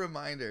a little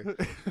reminder.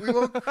 We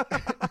won't.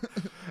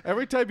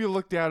 Every time you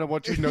look down, I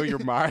want you to know you're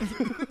mine.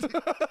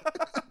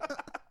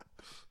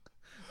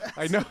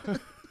 I know.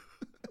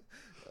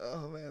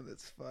 Oh man,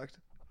 that's fucked.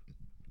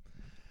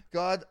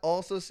 God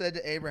also said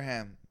to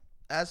Abraham,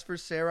 "As for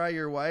Sarai,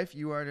 your wife,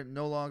 you are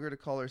no longer to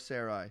call her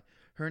Sarai.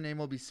 Her name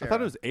will be I Sarah."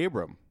 thought it was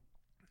Abram.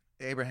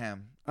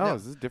 Abraham. Oh, no,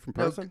 is this a different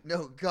no, person?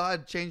 no,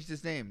 God changed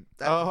his name.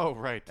 Oh,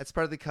 right. That's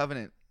part of the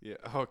covenant. Yeah.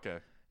 Okay.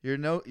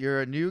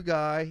 You're a new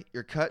guy.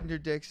 You're cutting your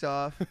dicks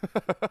off.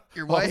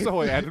 Your wife. Also,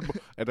 I added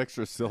an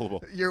extra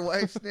syllable. Your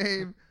wife's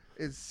name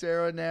is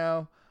Sarah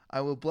now.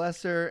 I will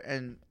bless her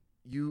and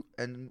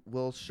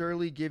will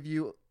surely give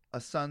you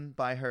a son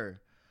by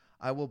her.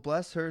 I will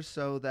bless her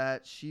so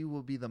that she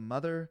will be the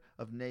mother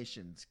of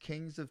nations.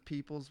 Kings of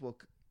peoples will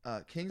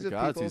God,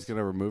 peoples he's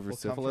gonna remove her will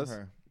come from syphilis.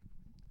 her.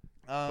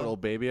 Put a little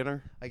baby in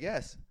her. I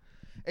guess.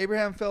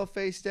 Abraham fell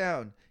face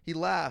down. He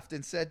laughed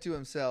and said to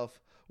himself,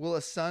 "Will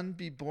a son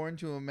be born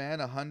to a man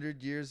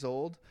 100 years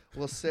old?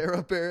 Will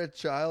Sarah bear a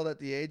child at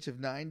the age of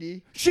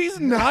 90?" She's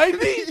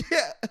 90.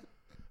 Yeah.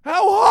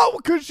 How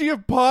hot could she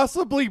have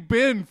possibly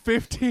been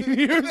 15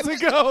 years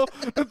ago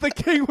that the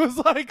king was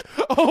like,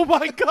 oh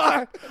my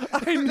God,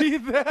 I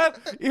need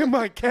that in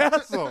my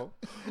castle?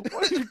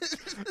 What are you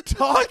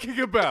talking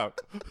about?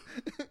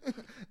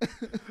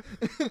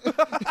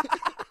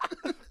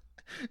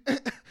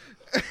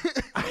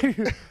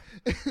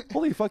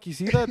 Holy fuck, you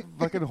see that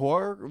fucking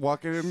whore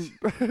walking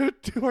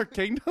into our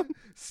kingdom?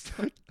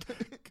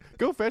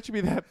 Go fetch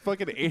me that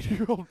fucking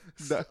 80-year-old,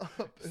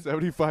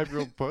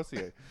 75-year-old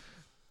pussy.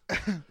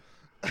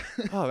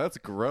 Oh, that's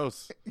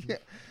gross. Yeah.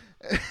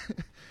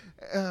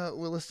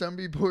 Will a son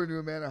be born to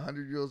a man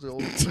 100 years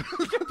old?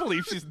 I can't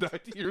believe she's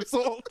 90 years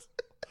old.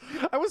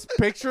 I was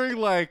picturing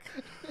like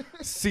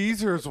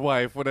Caesar's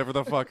wife, whatever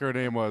the fuck her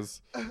name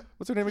was.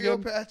 What's her name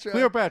again? Cleopatra.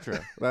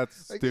 Cleopatra.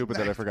 That's stupid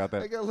that I forgot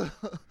that. Like a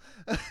little,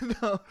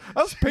 no,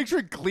 I was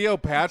picturing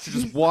Cleopatra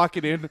just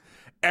walking in.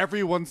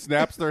 Everyone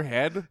snaps their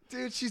head.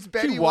 dude, she's She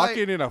Betty walking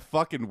White. in a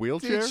fucking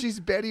wheelchair. Dude, she's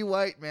Betty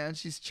White, man.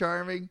 She's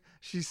charming.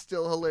 She's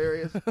still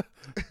hilarious.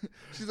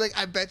 She's like,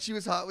 I bet she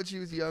was hot when she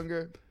was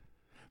younger.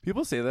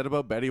 People say that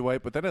about Betty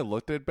White, but then I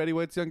looked at Betty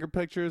White's younger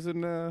pictures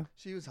and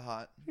She was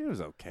hot. it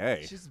was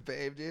okay. She's a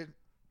babe, dude.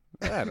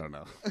 I don't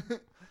know.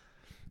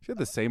 She had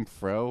the same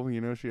fro, you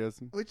know. She has.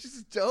 Which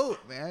is dope,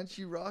 man.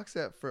 She rocks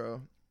that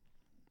fro.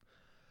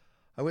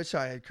 I wish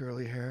I had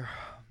curly hair.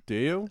 Do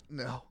you?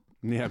 No.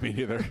 Yeah, me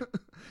neither.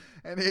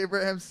 And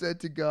Abraham said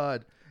to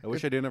God, I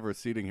wish I didn't have a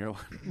receding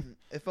hairline.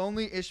 if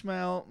only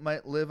Ishmael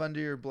might live under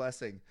your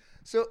blessing.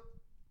 So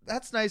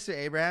that's nice to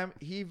Abraham.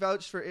 He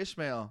vouched for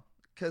Ishmael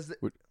because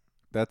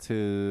That's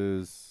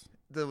his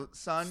the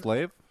son,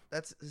 slave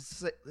that's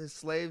his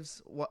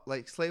slave's,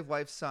 slave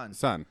wife's son.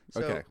 son.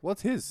 So- Okay,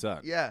 what's his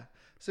son? Yeah.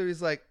 So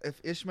he's like,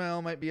 if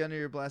Ishmael might be under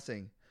your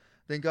blessing.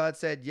 Then God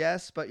said,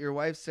 yes, but your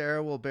wife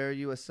Sarah will bear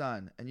you a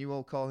son, and you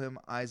will call him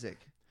Isaac.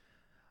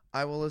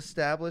 I will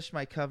establish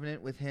my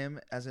covenant with him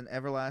as an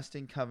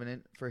everlasting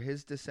covenant for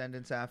his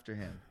descendants after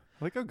him.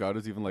 I like how God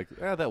is even like,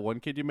 that one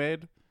kid you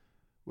made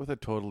with a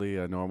totally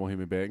normal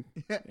human being.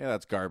 Yeah. Yeah,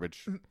 that's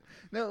garbage.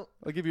 No,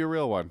 I'll give you a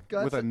real one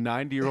God with a said-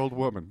 90-year-old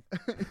woman.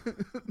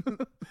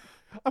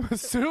 I'm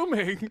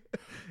assuming.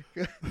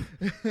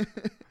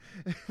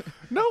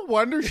 No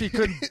wonder she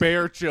couldn't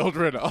bear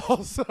children.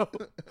 Also,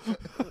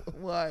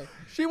 why?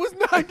 she was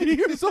 90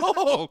 years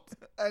old.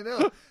 I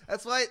know.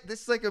 That's why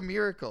this is like a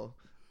miracle.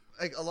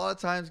 like a lot of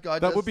times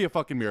God That does, would be a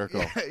fucking miracle.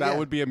 Yeah, that yeah.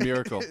 would be a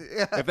miracle.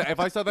 Yeah. If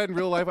I saw that in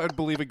real life, I'd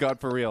believe in God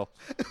for real.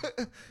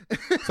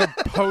 Some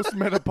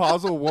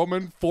postmenopausal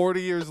woman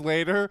 40 years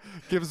later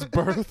gives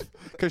birth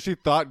because she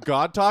thought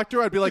God talked to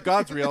her. I'd be like,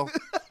 God's real.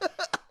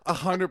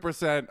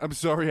 100%. I'm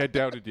sorry I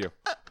doubted you.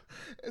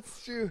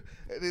 It's true.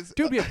 It is.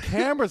 Dude, we have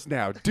cameras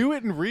now. Do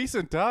it in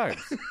recent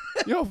times.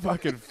 You know how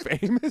fucking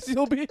famous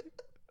you'll be?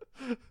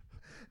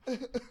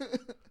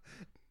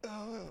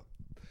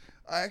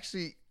 I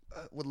actually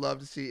would love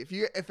to see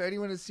if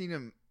anyone has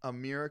seen a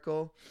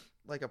miracle,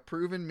 like a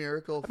proven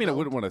miracle. I mean, I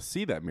wouldn't want to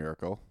see that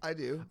miracle. I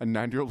do. A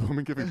 9-year-old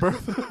woman giving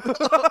birth.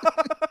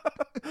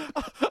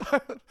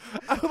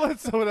 I would let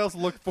someone else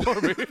look for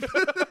me.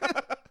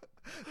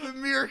 The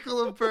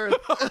miracle of birth.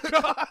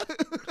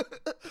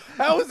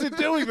 How is it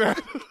doing that?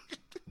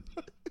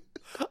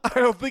 I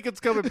don't think it's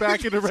coming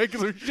back into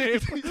regular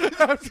shape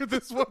after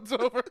this one's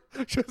over.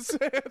 Just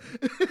saying.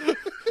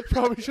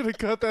 Probably should have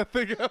cut that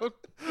thing out.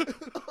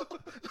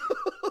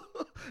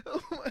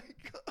 Oh my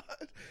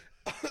god.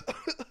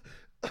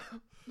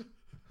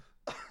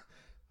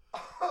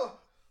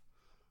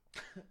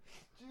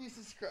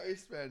 Jesus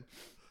Christ, man.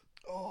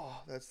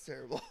 Oh, that's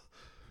terrible.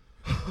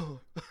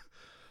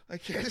 I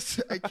can't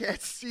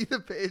see the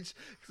page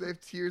because I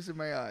have tears in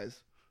my eyes.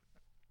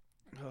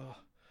 Oh.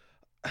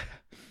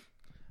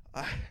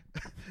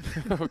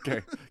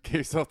 Okay. Get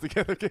yourself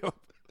together, Caleb.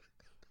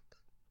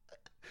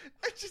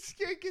 I just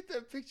can't get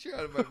that picture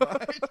out of my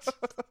mind.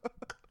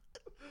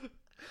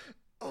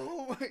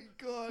 Oh my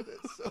god,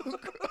 that's so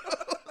gross.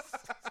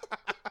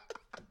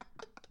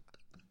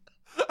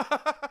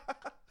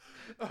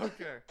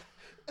 Okay.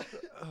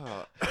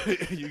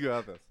 You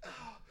got this.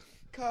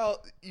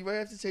 Kyle, you might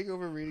have to take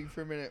over reading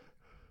for a minute.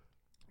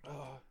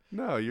 Oh,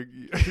 No, you're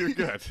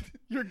good.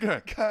 You're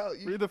good. Kyle,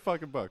 Read the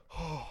fucking book.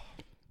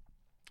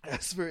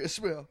 As for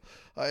Ishmael,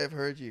 I have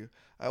heard you.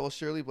 I will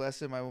surely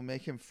bless him. I will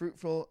make him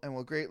fruitful and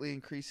will greatly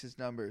increase his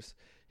numbers.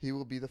 He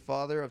will be the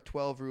father of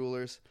 12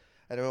 rulers,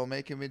 and I will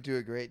make him into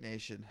a great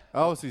nation.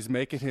 Oh, so he's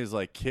making his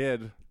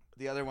kid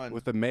The other one,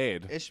 with the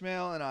maid.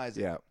 Ishmael and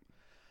Isaac, Yeah.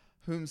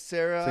 whom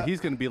Sarah... So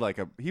he's gonna be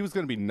he was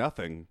gonna be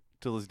nothing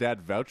till his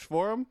dad vouched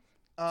for him.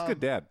 It's a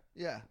good dad.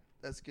 Yeah,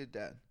 that's good,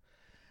 Dad.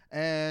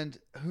 And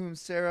whom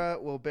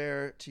Sarah will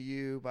bear to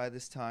you by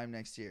this time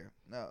next year.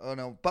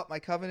 No, but my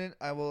covenant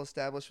I will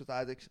establish with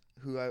Isaac,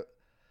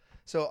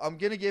 So I'm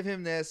going to give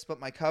him this, but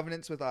my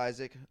covenant's with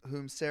Isaac,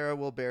 whom Sarah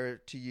will bear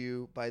to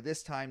you by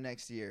this time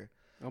next year.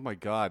 Oh my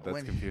God, that's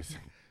When- confusing.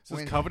 So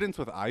when- his covenant's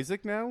with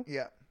Isaac now,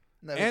 Yeah.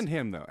 No, and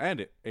him though,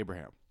 and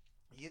Abraham.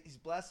 he's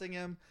blessing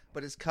him,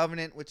 but his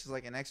covenant, which is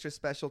like an extra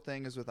special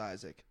thing, is with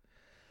Isaac.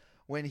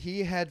 When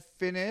he had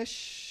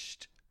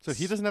finished... So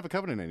he doesn't have a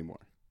covenant anymore.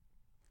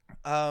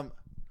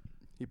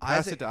 He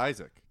passed Isaac- it to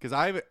Isaac because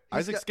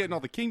Isaac's got- getting all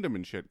the kingdom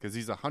and shit because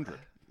he's 100.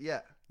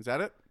 Yeah. Is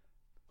that it?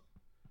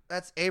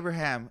 That's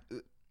Abraham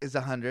is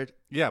 100.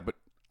 Yeah, but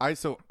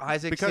Isaac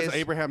because says-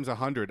 Abraham's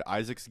 100,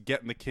 Isaac's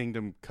getting the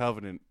kingdom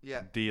covenant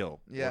Yeah. deal,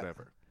 Yeah.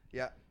 whatever.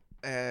 Yeah.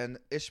 And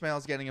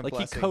Ishmael's getting a Like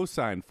blessing. he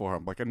co-signed for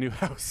him, like a new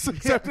house,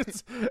 except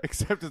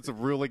it's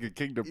ruling a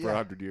kingdom for Yeah.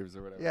 100 years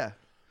or whatever.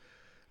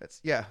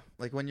 Yeah.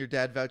 Like when your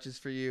dad vouches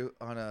for you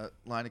on a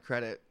line of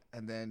credit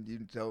and then you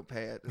don't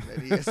pay it and then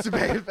he has to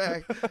pay it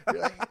back.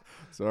 You're like,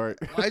 Sorry,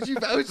 why'd you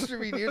vouch for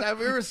me, dude?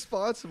 I'm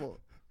irresponsible.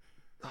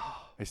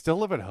 I still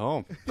live at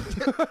home.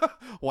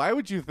 Why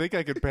would you think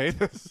I could pay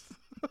this?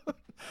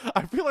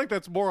 I feel like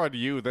that's more on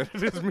you than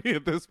it is me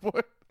at this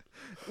point.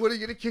 What, are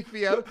you going to kick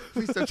me out?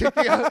 Please don't kick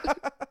me out.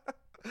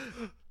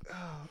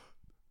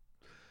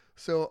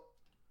 So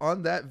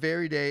on that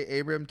very day,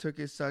 Abram took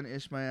his son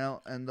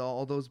Ishmael and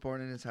all those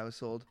born in his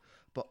household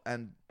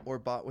or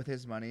bought with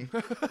his money.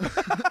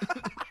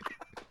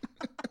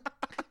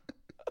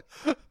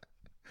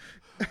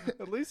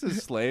 At least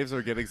his slaves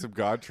are getting some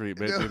God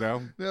treatment, you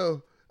know?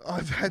 No,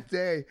 on that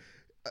day,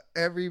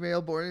 every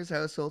male born in his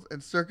household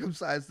and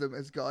circumcised them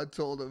as God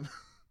told him.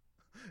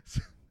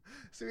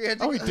 So he had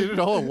to, Oh, he did it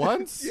all at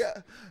once?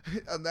 Yeah,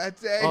 on that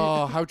day.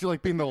 Oh, how'd you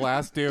like being the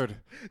last dude?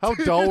 How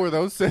dull were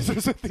those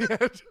scissors at the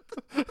end?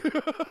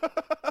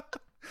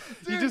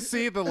 You just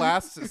see the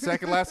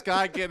second last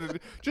guy getting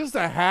just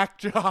a hack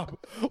job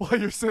while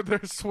you're sitting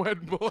there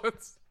sweating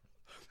bullets.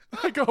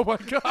 Like, oh my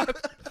God.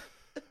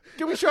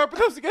 Can we sharpen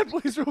those again,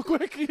 please, real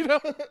quick? You know,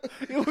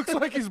 it looks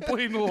like he's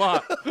bleeding a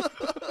lot.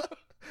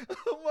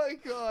 Oh my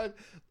God!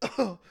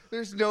 Oh,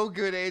 there's no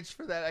good age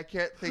for that. I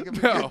can't think of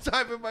a No. good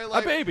time in my A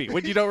life. baby,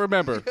 when you don't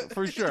remember,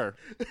 for sure.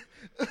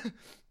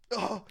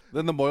 Oh,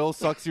 Then the moil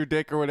sucks your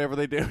dick or whatever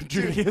they do in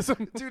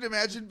Judaism. dude,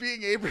 imagine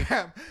being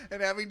Abraham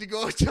and having to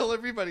go and tell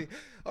everybody.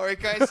 All right,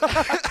 guys,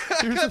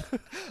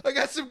 I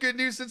got some good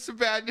news and some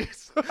bad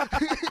news.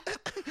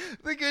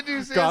 The good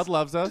news is God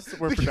loves us.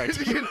 We're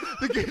protected.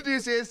 The good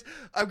news is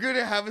I'm going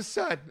to have a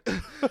son.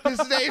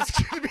 His name's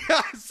going to be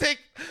Isaac.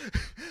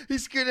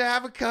 He's going to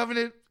have a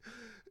covenant.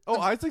 Oh,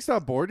 Isaac's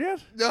not born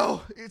yet?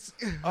 No, it's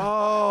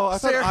Oh, I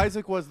Sarah- thought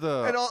Isaac was and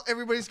the...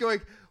 everybody's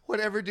going,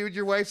 whatever, dude,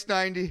 your wife's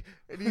 90.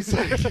 And he's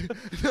like,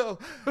 no.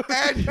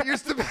 And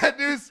here's the bad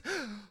news.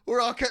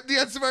 We're all cutting the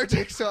ends of our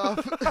dicks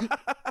off.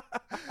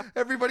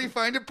 Everybody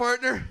find a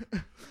partner.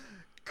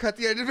 Cut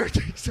the end of our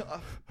dicks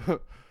off.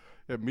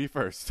 Yeah, me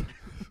first.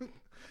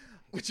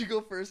 Would you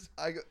go first?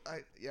 I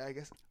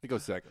guess. I go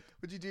second.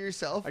 Would you do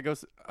yourself?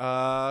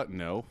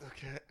 No.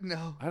 Okay.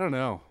 No. I don't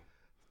know.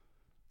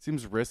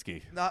 Seems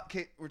risky. Not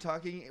okay, we're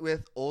talking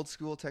with old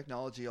school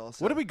technology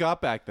also. What do we got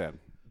back then?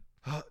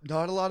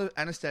 Not a lot of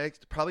anesthetics,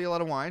 probably a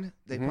lot of wine.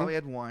 They probably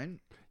had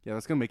wine. Yeah,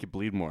 that's gonna make you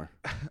bleed more.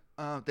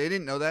 They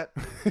didn't know that.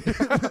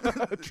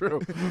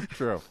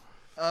 True.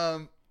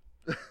 Um,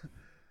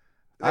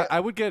 I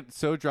would get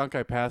so drunk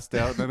I passed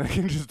out, and then they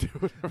can just do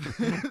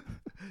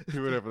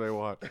whatever they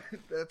want.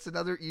 that's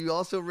another. You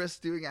also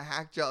risk doing a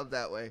hack job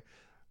that way.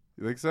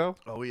 You think so?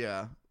 Oh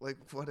yeah. Like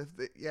what if?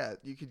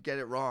 You could get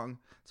it wrong.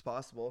 It's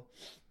possible.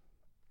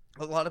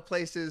 A lot of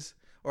places,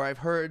 or I've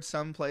heard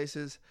some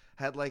places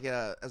had like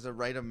as a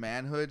right of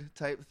manhood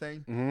type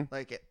thing. Mm-hmm.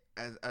 Like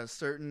at a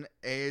certain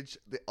age,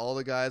 all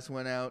the guys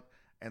went out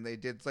and they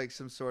did like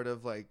some sort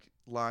of like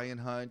lion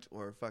hunt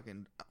or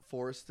fucking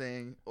force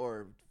thing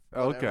or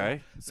whatever.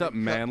 Okay,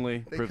 something manly,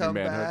 They proving come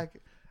manhood. back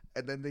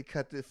and then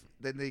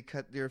they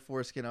cut your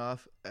foreskin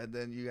off and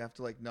then you have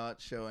to like not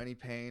show any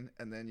pain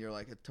and then you're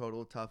like a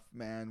total tough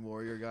man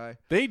warrior guy.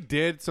 They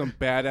did some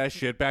badass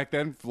shit back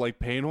then, like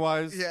pain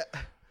wise. Yeah.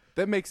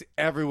 That makes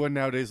everyone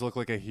nowadays look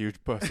like a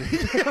huge pussy.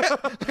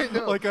 I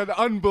know. Like an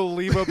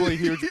unbelievably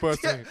huge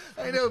pussy. Yeah,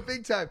 I know,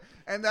 big time.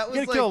 And that was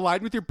You're gonna like kill a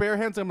lion with your bare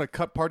hands. I'm gonna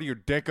cut part of your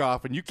dick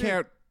off, and you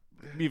can't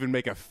even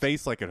make a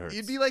face like it hurts.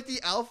 you'd be like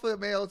the alpha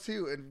male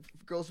too, and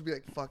girls would be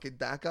like, "Fucking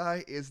that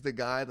guy is the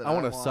guy that I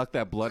want to suck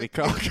that bloody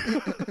cock.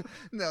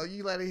 No,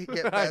 you let it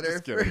get I'm better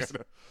just kidding. first.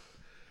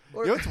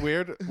 You know what's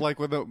weird? Like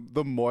with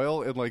the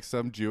moil in like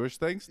some Jewish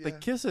things, they Yeah.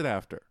 kiss it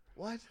after.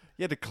 What?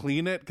 You had to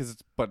clean it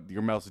but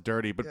your mouth's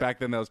dirty. But Yeah. back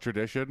then that was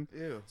tradition.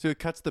 Ew. So he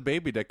cuts the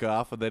baby dick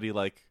off, and then he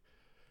like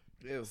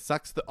Ew.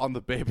 sucks on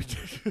the baby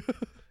dick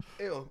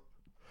Ew.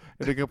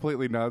 in a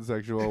completely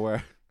non-sexual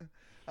way.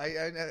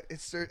 I know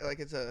it's like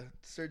it's a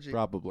surgery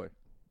Probably.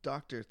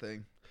 doctor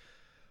thing.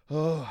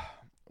 Oh,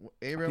 Do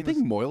you Abram think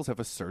was moils have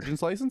a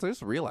surgeon's license? I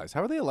just realized.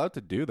 How are they allowed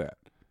to do that?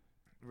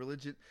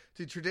 religion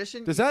to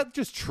tradition. Does that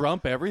just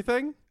trump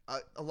everything?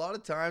 A lot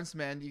of times,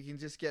 man, you can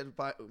just get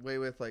away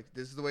with like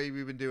this is the way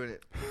we've been doing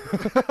it.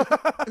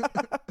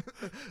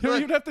 You don't Look,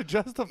 even have to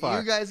justify.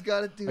 You guys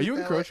got to do. Are you it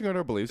that encroaching on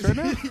our beliefs right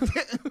now? way.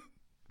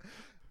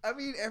 I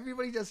mean,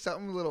 everybody does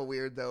something a little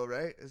weird though,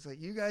 right? It's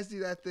like you guys do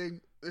that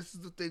thing. This is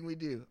the thing we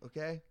do.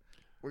 Okay,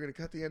 we're gonna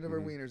cut the end of our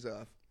wieners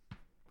off.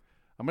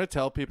 I'm going to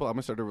tell people, I'm going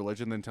to start a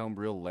religion, then tell them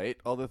real late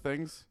all the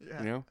things. Yeah.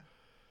 You know?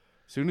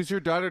 As soon as your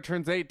daughter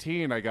turns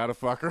 18, I got to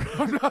fuck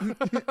her.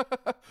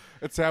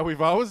 It's how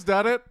we've always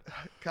done it.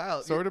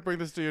 Kyle, Sorry to bring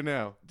this to you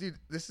now. dude,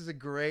 this is a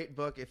great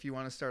book if you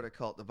want to start a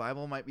cult. The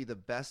Bible might be the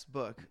best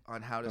book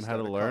on how to On start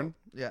how to a learn?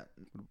 cult. Yeah,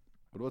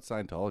 What about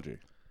Scientology?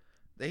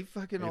 they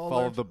fucking They all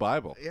followed learned. the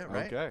Bible. Yeah,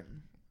 right. Okay.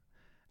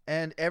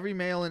 And every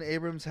male in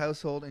Abram's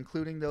household,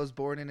 including those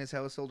born in his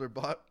household or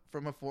bought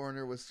from a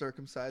foreigner, was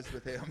circumcised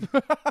with him.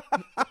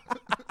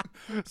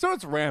 So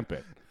it's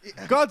rampant.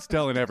 God's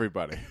telling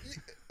everybody.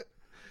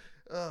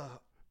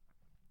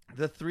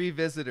 The three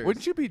visitors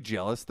Wouldn't you be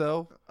jealous,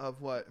 though?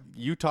 of what?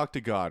 You talk to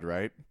God,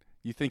 right?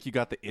 You think you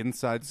got the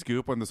inside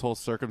scoop on this whole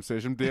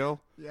circumcision deal?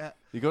 Yeah.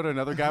 You go to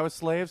another guy with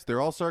slaves, they're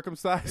all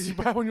circumcised. You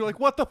buy one, you're like,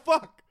 what the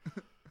fuck?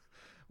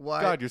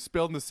 Why? God, you're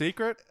spilling the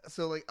secret?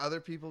 So like other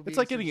people. It's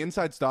like getting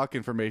inside stock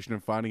information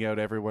and finding out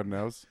everyone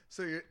knows.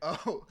 So you're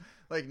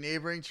like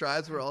neighboring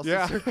tribes were also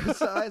Yeah.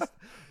 circumcised.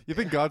 You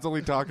think God's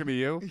only talking to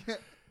you?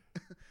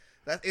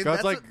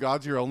 God's like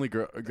God's your only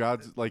girl.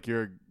 God's like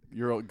your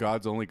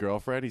God's only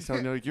girlfriend. He's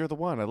telling you like, you're the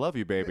one. I love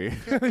you, baby.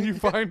 And you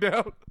find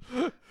out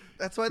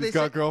that's why they he's say,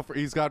 got girlfriend.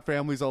 He's got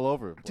families all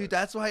over. the place. dude.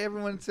 That's why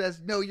everyone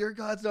says no. Your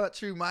God's not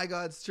true. My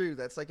God's true.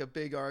 That's like a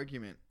big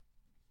argument.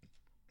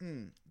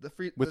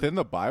 Within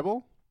the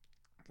Bible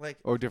like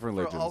or different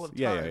for religions. all of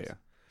Yeah. times.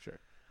 Sure.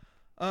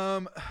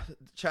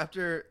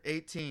 Chapter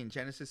 18,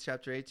 Genesis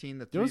chapter 18.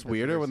 The You know what's three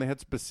weirder visitors. when they had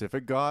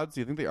specific gods?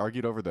 Do you think they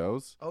argued over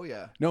those? Oh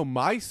yeah. No,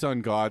 my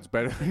sun god's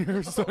better than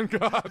your sun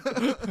god.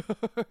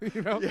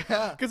 You know?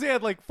 Yeah. Because they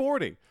had like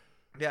 40.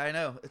 Yeah, I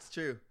know. It's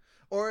true.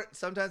 Or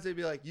sometimes they'd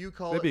be like, you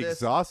call That'd it be this.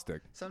 exhausting.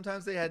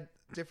 Sometimes they had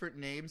different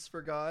names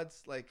for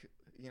gods. Like,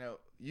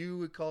 you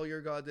would call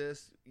your god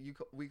this,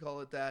 we call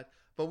it that.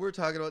 But we're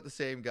talking about the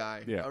same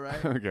guy. Yeah. All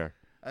right? Okay.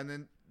 And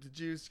then the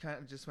Jews kind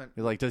of just went,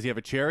 You're like, does he have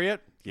a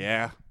chariot?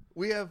 Yeah.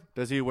 we have,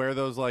 Does he wear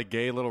those like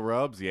gay little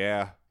robes?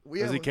 Yeah.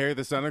 Does he have- carry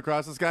the sun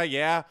across the sky?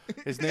 Yeah.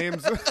 His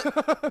name's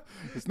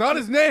it's not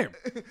his name.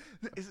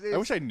 I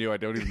wish I knew. I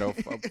don't even know.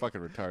 I'm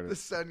fucking the retarded.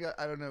 sun god,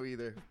 I don't know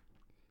either.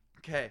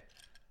 Okay.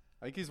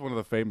 I think he's one of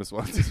the famous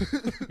ones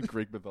in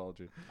Greek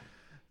mythology.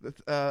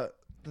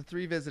 The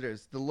three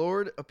visitors. The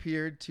Lord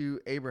appeared to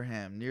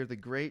Abraham near the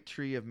great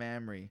tree of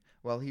Mamre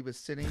while he was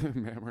sitting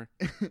Remember?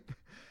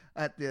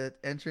 at the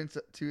entrance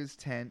to his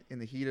tent in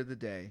the heat of the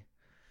day.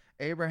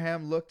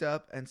 Abraham looked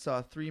up and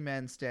saw three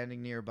men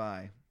standing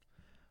nearby.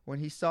 When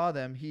he saw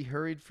them, he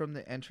hurried from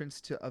the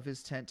entrance of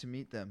his tent to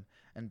meet them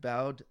and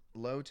bowed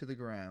low to the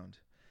ground.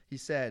 He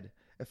said,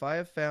 "If I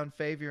have found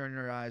favor in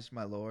your eyes,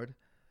 my lord,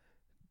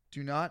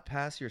 do not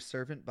pass your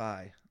servant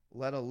by.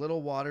 Let a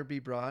little water be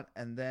brought,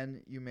 and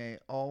then you may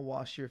all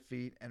wash your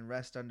feet and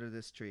rest under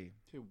this tree."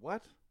 Dude,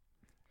 what?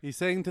 He's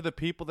saying to the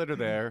people that are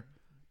there,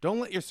 don't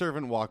let your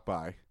servant walk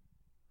by.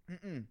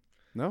 Mm-mm.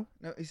 No?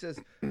 No, he says,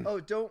 "Oh,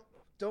 don't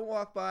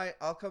walk by.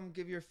 I'll come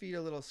give your feet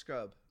a little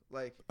scrub.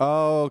 Like,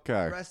 Oh,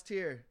 okay. rest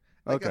here."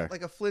 Like Okay.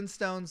 like a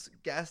Flintstones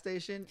gas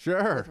station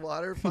Sure. with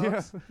water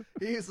pumps.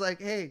 He's like,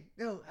 "Hey,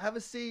 no, have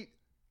a seat.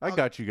 I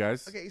got you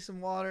guys. I'll get you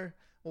some water.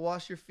 We'll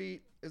wash your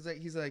feet." He's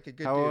like a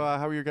good How dude.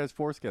 how are your guys'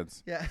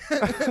 foreskins? Yeah.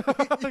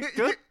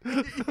 Good.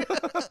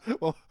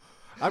 Well,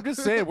 I'm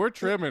just saying we're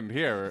trimming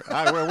here.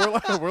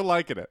 We're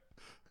liking it.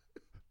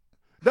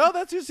 No,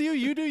 that's just you.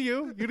 You do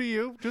you. You do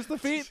you. Just the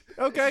feet.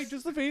 Okay,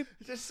 just the feet.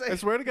 Just say. I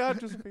swear to God,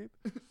 just the feet.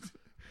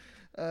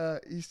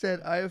 He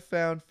said, "I have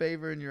found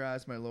favor in your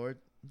eyes, my lord.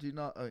 Do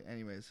not." Oh,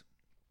 anyways.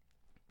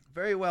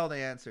 Very well,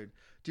 they answered.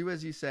 "Do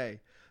as you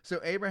say." So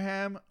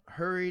Abraham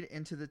hurried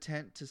into the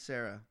tent to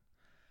Sarah.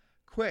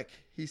 "Quick,"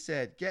 he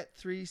said, "get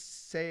 3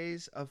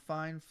 seahs of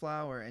fine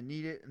flour and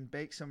knead it and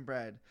bake some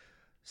bread."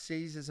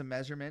 Seahs is a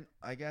measurement,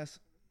 I guess.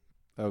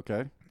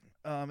 Okay.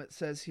 It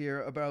says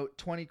here about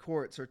 20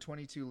 quarts or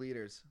 22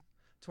 liters.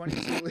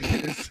 22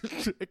 liters.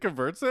 It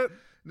converts it?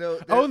 No.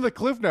 Oh, in the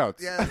Cliff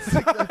Notes. Yeah, it's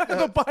the Cliff The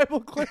Notes.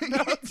 Bible Cliff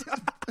Notes.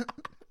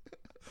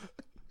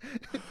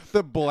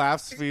 The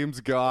blasphemes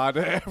God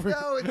every,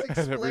 No, it's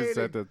at every explaining.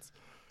 sentence.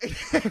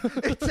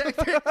 It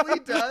technically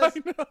does.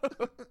 I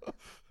know.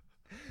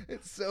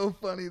 It's so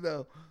funny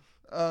though.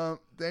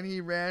 Then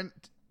he ran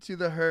to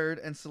the herd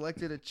and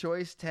selected a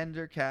choice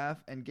tender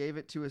calf and gave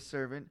it to a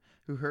servant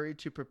who hurried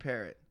to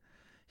prepare it.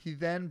 He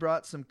then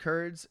brought some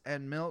curds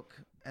and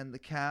milk and the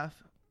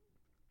calf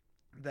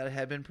that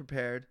had been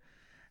prepared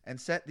and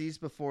set these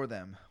before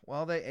them.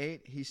 While they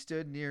ate, he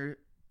stood near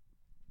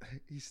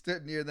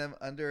them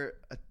under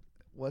a,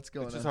 what's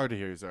going It's on? just hard to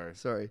hear you, sorry.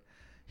 Sorry.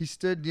 He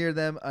stood near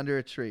them under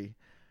a tree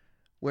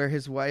where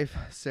his wife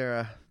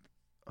Sarah.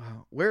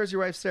 "Where is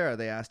your wife Sarah?"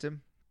 they asked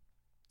him.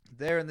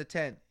 "There in the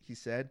tent," he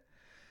said.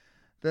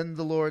 Then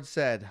the Lord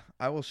said,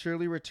 "I will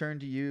surely return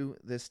to you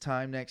this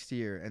time next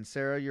year, and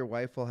Sarah your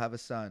wife will have a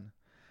son."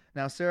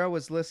 Now Sarah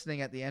was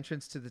listening at the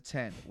entrance to the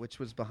tent, which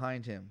was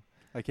behind him.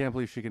 I can't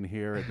believe she can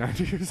hear at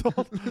 90 years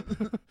old.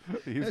 No,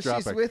 He's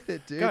she's with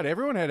it, dude. God,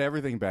 everyone had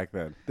everything back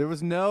then. There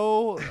was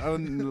no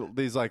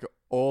these like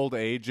old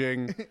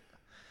aging.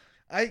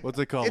 What's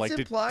it called? It's Like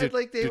implied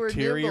like they were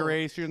nimble.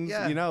 deteriorations.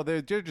 Yeah. You know,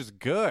 they're just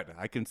good.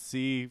 I can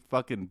see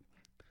fucking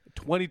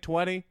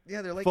 2020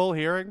 Yeah, they're like full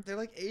hearing. they're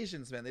like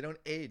Asians, man. They don't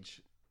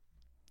age.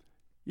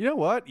 You know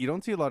what? You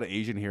don't see a lot of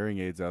Asian hearing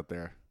aids out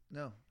there.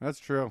 No. That's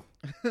true.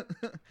 A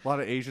lot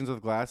of Asians with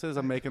glasses.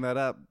 I'm making that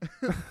up.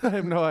 I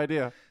have no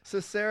idea. So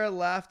Sarah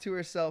laughed to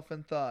herself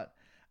and thought,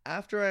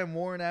 "After I am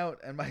worn out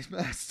and my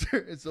master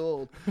is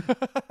old,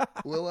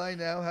 will I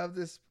now have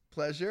this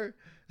pleasure?"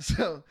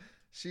 So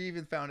she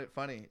even found it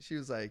funny. She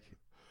was like,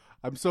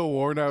 I'm so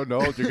worn out and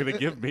old. You're gonna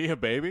give me a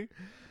baby?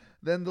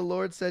 Then the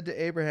Lord said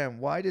to Abraham,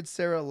 "Why did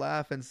Sarah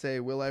laugh and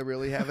say, 'Will I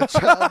really have a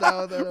child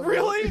now that I'm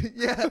Really? old?'"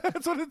 Yeah.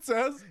 That's what it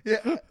says.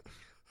 Yeah.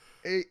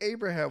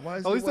 Abraham, why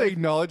is At least they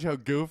acknowledge how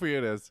goofy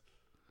it is.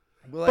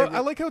 will But I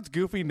like how it's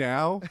goofy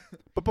now.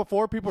 But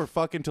before, people were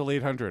fucking till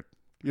 800.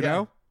 You Yeah.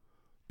 know?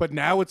 But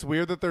now it's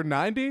weird that they're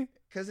 90?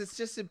 because it's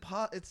just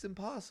it's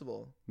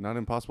impossible. Not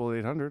impossible at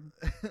 800.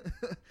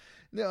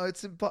 No,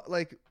 it's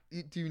like,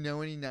 do you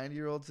know any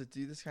 90-year-olds that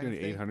do this kind Any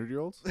of thing?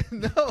 800-year-olds?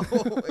 No,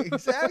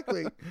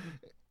 exactly.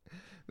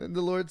 Then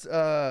the Lord's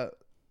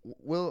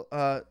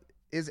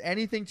is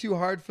anything too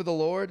hard for the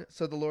Lord?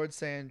 So the Lord's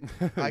saying,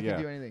 "I Yeah.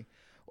 can do anything.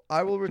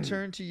 I will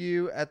return to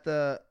you at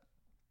the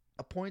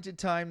appointed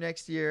time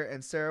next year,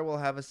 and Sarah will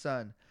have a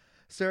son."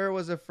 Sarah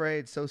was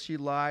afraid, so she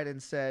lied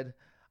and said,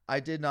 "I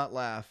did not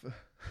laugh."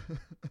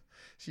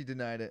 She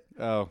denied it.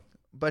 Oh,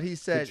 But he good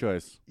said,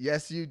 choice.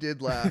 "Yes, you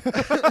did laugh."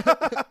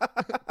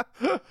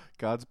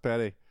 God's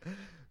petty.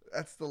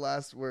 That's the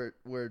last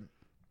word.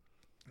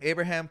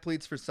 Abraham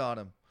pleads for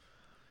Sodom.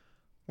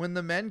 When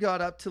the men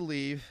got up to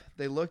leave,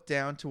 they looked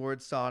down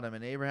towards Sodom,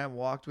 and Abraham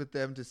walked with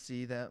them to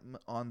see them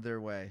on their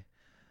way.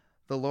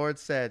 The Lord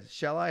said,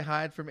 "Shall I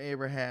hide from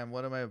Abraham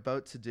what am I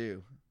about to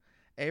do?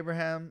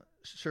 Abraham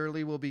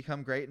surely will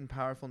become great and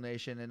powerful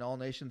nation, and all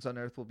nations on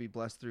earth will be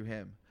blessed through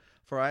him.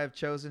 For I have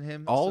chosen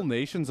him." All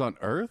nations on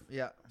earth?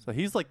 Yeah. So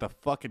he's like the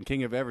fucking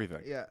king of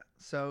everything. Yeah.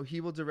 So he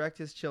will direct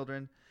his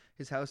children,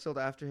 his household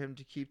after him,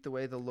 to keep the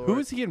way the Lord. Who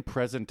is he in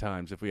present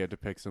times if we had to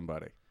pick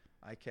somebody?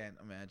 I can't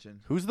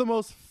imagine. Who's the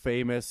most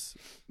famous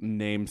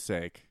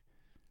namesake?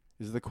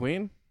 Is it the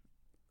Queen?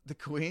 The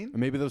Queen? Or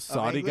maybe those Of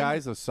Saudi England?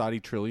 guys, those Saudi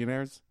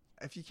trillionaires?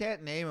 If you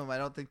can't name them, I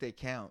don't think they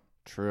count.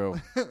 True.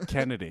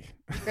 Kennedy.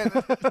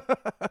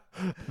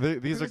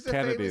 These are Who's the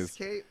Kennedys.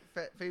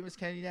 famous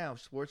Kennedy now?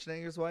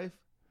 Schwarzenegger's wife?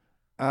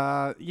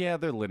 Yeah,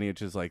 their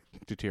lineage is like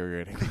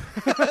deteriorating.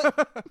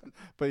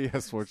 But yeah,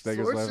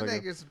 Schwarzenegger's life.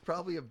 Schwarzenegger's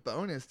probably a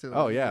bonus to them.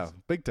 Oh yeah,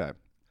 big time.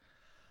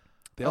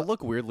 They all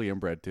look weirdly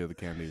inbred too. The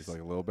candies, like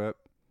a little bit.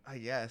 I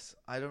guess.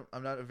 I'm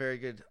not a very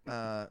good.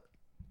 I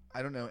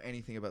don't know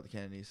anything about the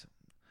Kennedys.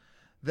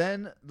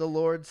 Then the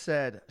Lord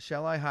said,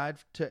 "Shall I hide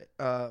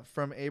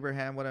from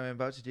Abraham what I'm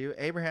about to do?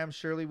 Abraham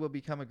surely will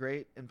become a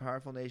great and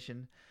powerful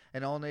nation,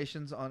 and all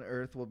nations on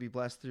earth will be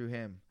blessed through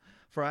him.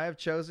 For I have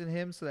chosen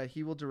him so that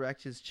he will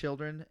direct his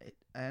children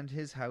and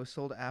his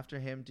household after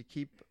him to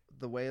keep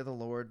the way of the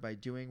Lord by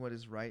doing what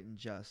is right and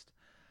just,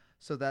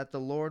 so that the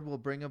Lord will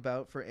bring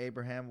about for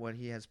Abraham what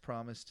he has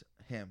promised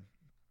him."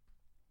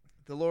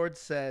 The Lord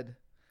said,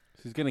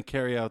 So he's going to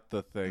carry out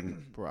the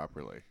thing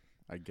properly,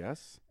 I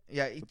guess.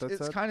 yeah, that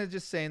it's said? kind of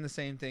just saying the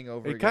same thing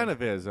over It again. kind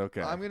of is.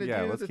 Okay. I'm going to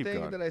yeah, do let's the keep thing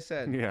going. that I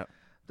said. Yeah.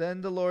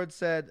 Then the Lord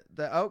said,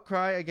 "The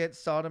outcry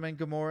against Sodom and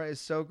Gomorrah is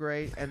so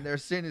great, and their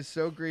sin is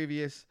so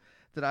grievous,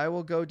 that I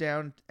will go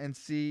down and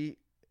see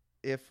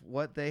if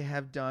what they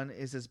have done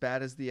is as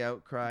bad as the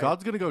outcry."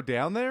 God's going to go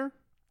down there?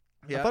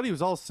 Yeah. I thought he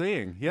was all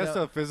seeing. He has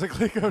No. to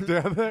physically go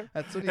down there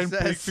That's what he and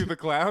says. peek through the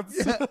clouds.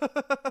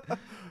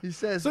 He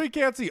says, So he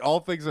can't see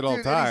all things at all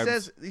dude, and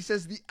times. he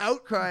says the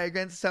outcry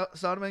against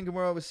Sodom and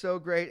Gomorrah was so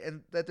great,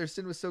 and that their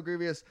sin was so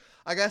grievous.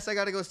 I guess I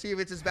got to go see if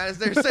it's as bad as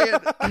they're saying.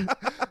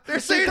 They're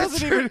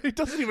saying He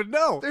doesn't even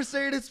know. They're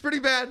saying it's pretty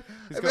bad.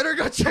 I got- better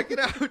go check it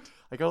out.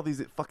 I got all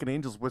these fucking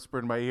angels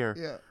whispering in my ear.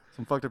 Yeah,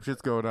 Some fucked up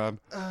shit's going on.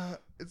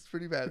 it's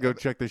pretty bad. Go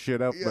check this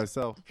shit out Yeah. for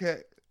myself.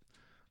 Okay.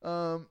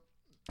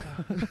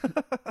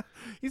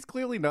 He's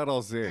clearly not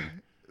all seeing.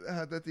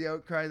 That the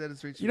outcry that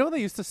is reaching. You know when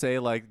they used to say,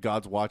 like,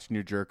 God's watching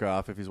you jerk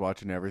off if he's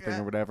watching everything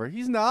Yeah. or whatever?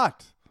 He's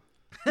not.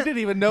 He didn't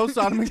even know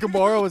Sodom and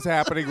Gomorrah was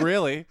happening,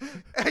 really.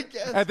 I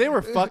guess. And they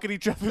were fucking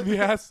each other in the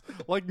ass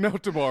like no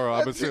tomorrow,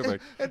 I'm assuming.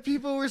 And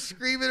people were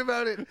screaming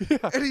about it.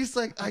 And he's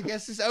like, I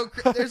guess this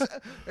outcry.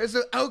 There's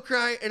an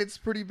outcry, and it's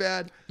pretty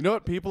bad. You know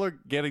what? People are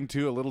getting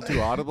a little too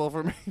audible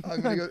for me.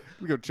 I'm gonna go.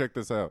 Let me go check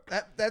this out.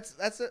 That's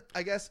it.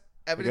 I guess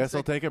I evidence. guess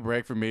I'll take a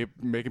break from me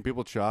making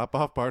people chop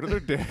off part of their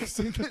dicks.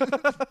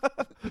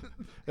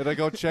 And I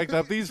go check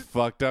out these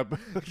fucked up.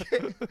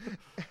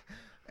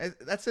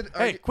 That's an.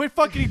 Hey, quit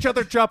fucking each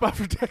other, chop off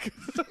your dick.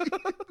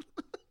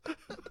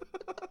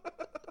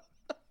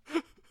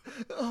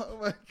 Oh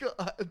my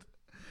god.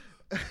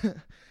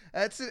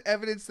 That's an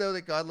evidence, though,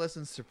 that God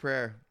listens to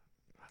prayer.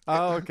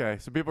 Oh, okay.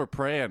 So people are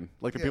praying.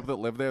 Like the Yeah. people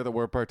that live there that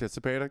were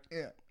participating.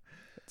 Yeah.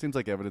 Seems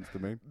like evidence to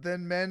me.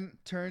 Then men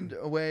turned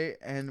away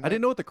and. I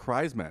didn't know what the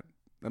cries meant.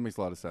 That makes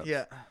a lot of sense.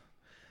 Yeah.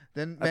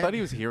 Then I thought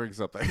he was hearing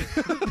something.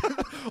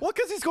 Well,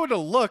 because he's going to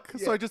look,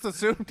 so Yeah. I just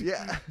assumed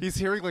Yeah. he's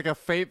hearing like a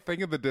faint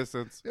thing in the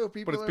distance. No,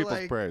 people but it's are people's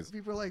like, prayers.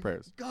 People are like,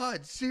 prayers.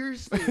 God,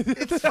 seriously,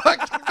 it's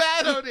fucking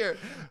bad out here.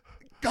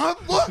 Come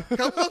look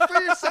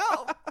for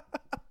yourself.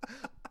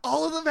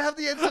 All of them have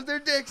the ends of their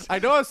dicks I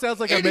know it sounds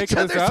like I'm in each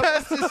making this other's up.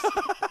 asses.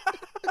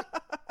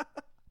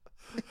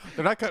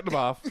 They're not cutting them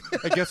off.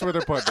 And guess where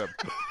they're putting them?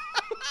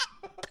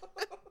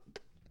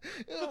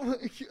 Oh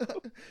my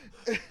god.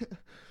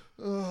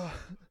 Oh.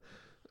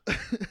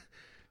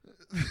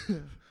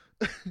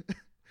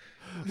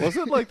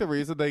 Wasn't like the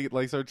reason they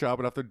like start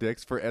chopping off their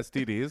dicks for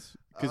STDs?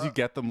 Because you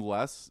get them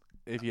less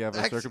if you have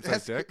a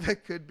circumcised dick.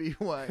 That could be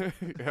why.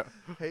 Yeah.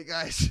 Hey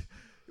guys,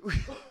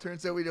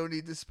 turns out we don't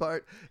need this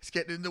part. It's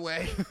getting in the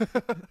way.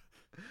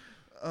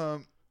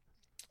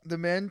 The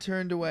men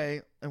turned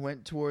away and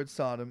went towards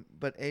Sodom,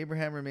 but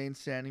Abraham remained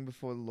standing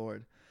before the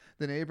Lord.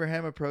 Then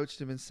Abraham approached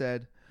him and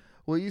said,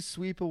 "Will you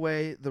sweep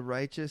away the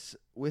righteous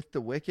with the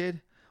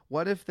wicked?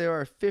 What if there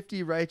are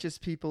 50 righteous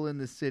people in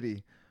the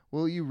city?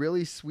 Will you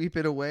really sweep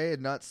it away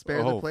and not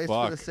spare the Oh, place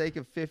for the fuck. sake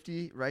of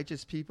 50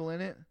 righteous people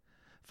in it?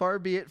 Far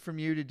be it from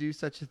you to do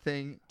such a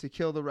thing, to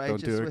kill the Don't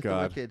righteous do it, with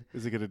God. the wicked.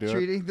 Is he going to do it?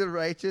 Treating the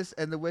righteous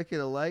and the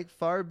wicked alike,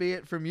 far be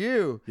it from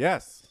you!"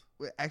 Yes.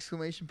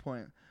 Exclamation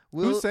point.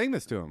 Who's saying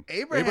this to him?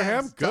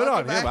 Abraham, Good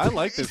on him. I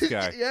like this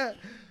guy. Yeah.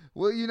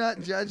 Will you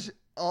not judge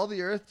all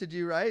the earth to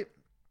do right?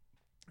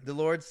 The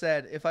Lord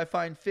said, "If I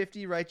find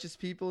 50 righteous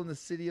people in the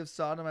city of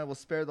Sodom, I will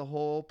spare the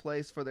whole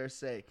place for their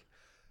sake."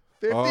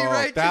 50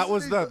 righteous that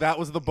was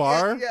people. the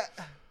bar. Yeah.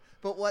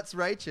 But what's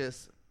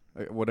righteous?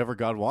 Whatever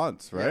God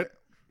wants, right? Yeah.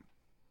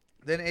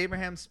 Then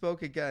Abraham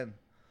spoke again.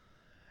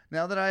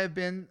 "Now that I have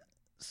been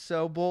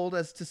so bold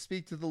as to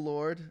speak to the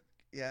Lord."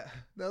 Yeah.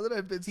 Now that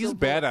I've been He's so bold.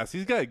 badass.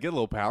 He's got to get a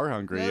little power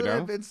hungry, Now you that know.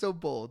 I've been so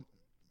bold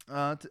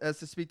as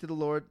to speak to the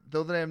Lord,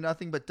 though that I am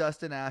nothing but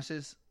dust and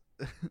ashes,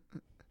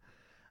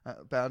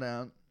 bow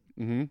down.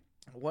 Mm-hmm.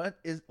 What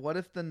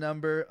if the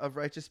number of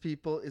righteous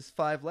people is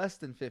 5 less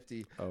than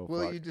 50? Oh,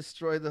 Will fuck. you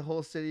destroy the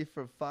whole city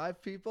for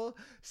 5 people?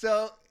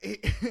 So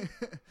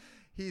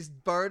he's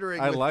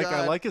bartering. I with like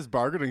God. his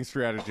bargaining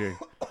strategy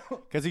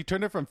because he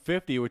turned it from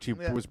 50, which he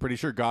Yeah. was pretty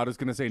sure God was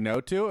going to say no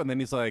to, and then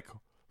he's like,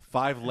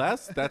 5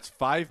 less? That's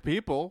 5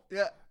 people.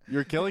 Yeah.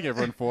 You're killing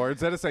everyone for.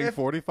 Instead of saying If-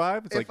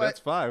 45, it's like that's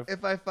 5.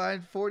 If I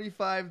find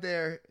 45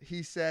 there,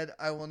 he said,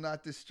 I will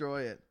not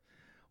destroy it.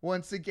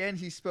 Once again,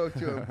 he spoke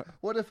to him.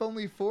 What if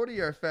only 40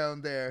 are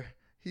found there?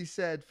 He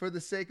said, for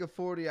the sake of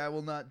 40, I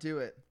will not do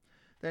it.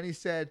 Then he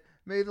said,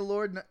 may the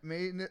Lord,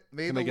 may Can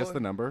the I guess Lord, the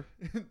number?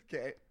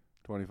 Okay.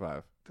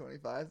 25.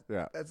 25?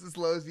 Yeah. That's as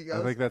low as he goes.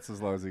 I think that's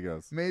as low as he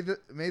goes. May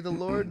the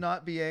Lord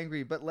not be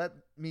angry, but let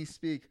me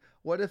speak.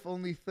 What if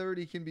only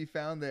 30 can be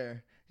found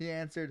there? He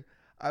answered,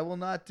 I will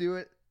not do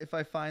it if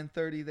I find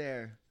 30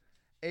 there.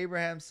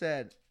 Abraham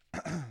said,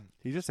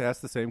 He just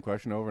asked the same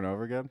question over and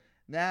over again.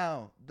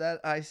 now that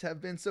I have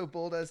been so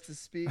bold as to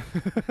speak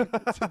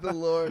to the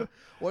Lord,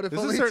 what if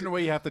There's only a certain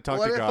way you have to talk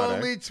what to if God.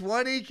 only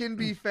 20 can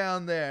be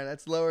found there?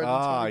 That's lower than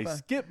He 25.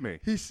 skipped me.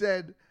 He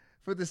said,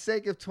 for the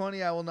sake of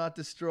 20, I will not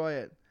destroy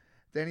it.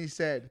 Then he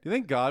said, Do you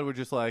think God would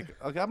just like,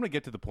 okay, I'm going to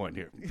get to the point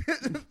here.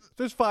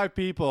 There's 5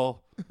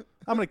 people.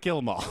 I'm going to kill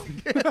them all.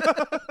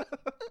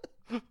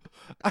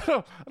 I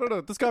don't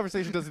know. This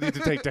conversation doesn't need to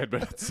take 10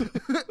 minutes.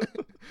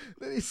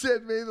 Then he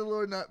said, may the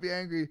Lord not be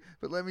angry,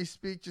 but let me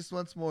speak just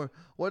once more.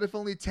 What if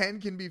only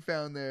 10 can be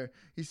found there?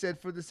 He said,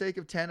 for the sake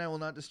of 10, I will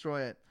not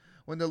destroy it.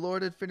 When the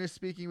Lord had finished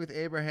speaking with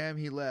Abraham,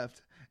 he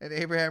left, and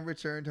Abraham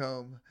returned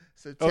home.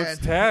 So 10. Oh, it's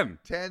 10.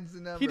 10's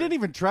the number. He didn't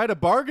even try to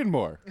bargain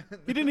more.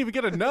 He didn't even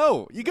get a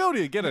no. You go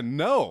to get a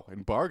no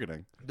in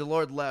bargaining. The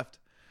Lord left.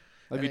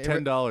 That'd be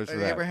And $10 for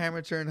and that. Abraham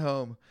returned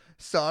home.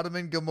 Sodom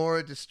and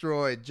Gomorrah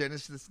destroyed.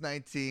 Genesis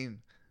 19.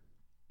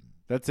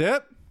 That's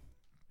it?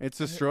 It's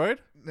destroyed?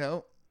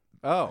 No,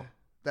 Oh.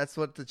 that's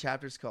what the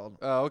chapter's called.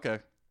 Oh, okay.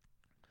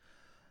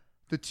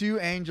 The 2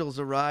 angels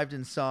arrived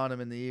in Sodom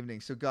in the evening.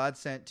 So God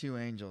sent 2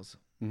 angels.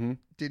 Mm-hmm.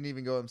 Didn't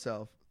even go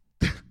himself.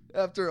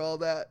 After all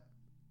that,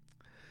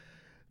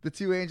 the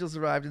 2 angels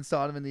arrived in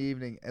Sodom in the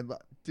evening. And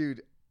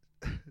dude,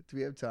 do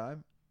we have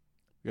time?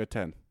 You got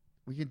 10.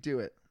 We can do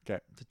it. Okay.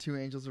 The 2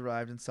 angels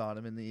arrived in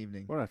Sodom in the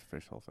evening, We're going to have to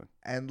finish the whole thing.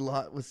 and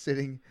Lot was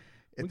sitting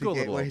We at can go the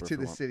a little gateway over to if we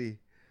the want. city.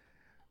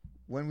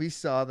 When we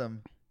saw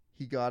them,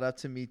 he got up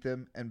to meet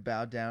them and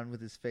bowed down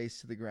with his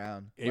face to the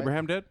ground.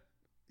 Abraham did?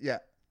 Yeah.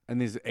 And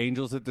these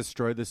angels that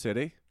destroyed the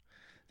city?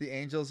 The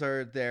angels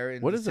are there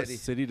in What the does city. a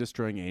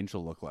city-destroying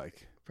angel look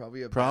like?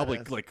 Probably a Probably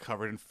badass. like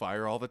covered in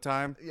fire all the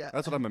time? Yeah.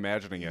 That's what I'm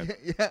imagining it.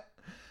 Yeah.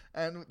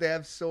 And they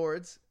have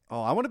swords.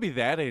 Oh, I want to be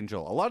that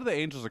angel. A lot of the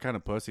angels are kind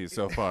of pussies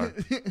so far.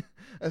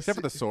 Except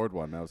for the sword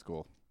one. That was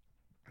cool.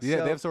 Yeah,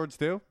 So- they have swords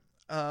too?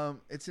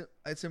 It's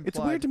implied. It's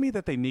weird to me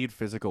that they need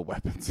physical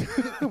weapons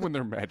when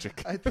they're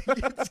magic. I think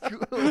it's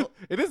cool.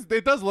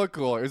 It does look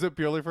cool. Is it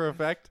purely for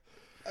effect?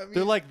 I mean,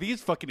 They're like,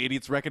 these fucking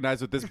idiots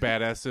recognize what this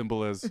badass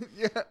symbol is.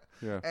 yeah.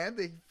 Yeah. And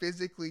they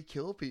physically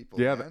kill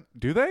people. Yeah. man.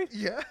 Do they?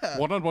 Yeah.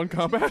 One-on-one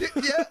combat?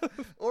 Yeah.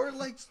 Or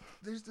like,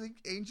 there's like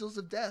angels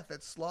of death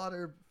that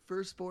slaughter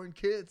firstborn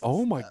kids. and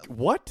Oh my, stuff.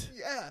 what?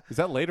 Yeah. Is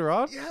that later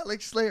on? Yeah,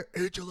 like Slayer,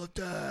 angel of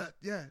death.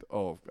 Yeah.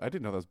 Oh, I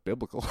didn't know that was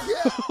biblical.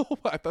 Yeah.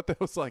 I thought that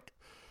was like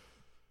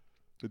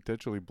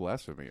intentionally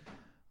blasphemy.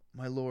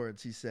 My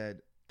lords, he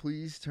said,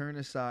 please turn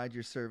aside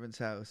your servant's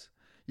house.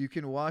 You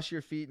can wash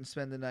your feet and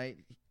spend the night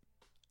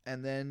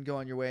and then go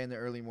on your way in the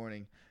early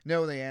morning.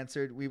 No, they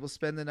answered, we will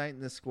spend the night in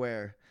the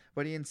square.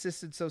 But he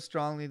insisted so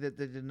strongly that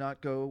they did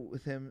not go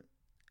with him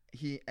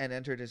and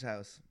entered his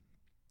house.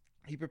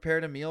 He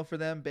prepared a meal for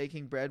them,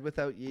 baking bread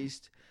without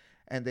yeast,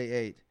 and they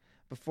ate.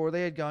 Before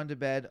they had gone to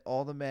bed,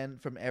 all the men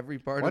from every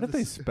part Why of did the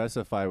they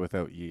specify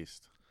without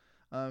yeast?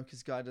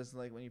 because God doesn't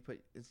like when you put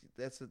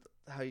that's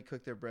how you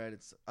cook their bread.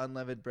 It's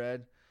unleavened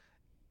bread.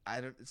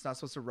 It's not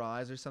supposed to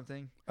rise or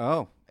something.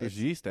 Oh, there's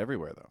It's- yeast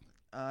everywhere, though.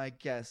 I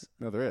guess.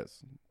 No, there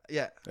is.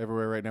 Yeah.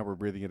 Everywhere right now, we're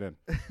breathing it in.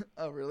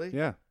 Oh, really?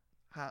 Yeah.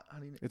 How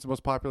do you? It's the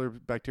most popular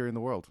bacteria in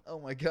the world. Oh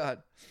my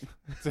God!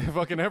 It's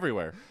fucking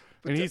everywhere.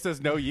 And he says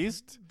no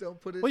yeast? Don't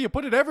put it. Well, you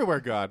put it everywhere,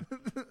 God.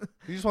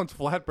 You just want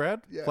flat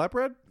bread? Yeah. Flat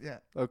bread? Yeah,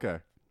 Okay.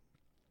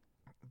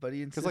 but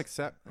he Because, insists.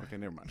 okay,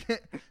 never mind.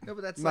 No,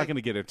 but that's I'm not like, going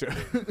to get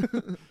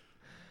into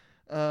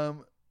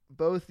it.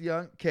 both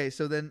young. Okay,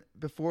 so then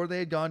before they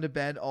had gone to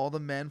bed, all the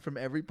men from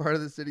every part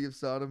of the city of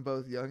Sodom,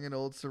 both young and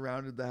old,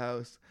 surrounded the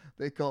house.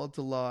 They called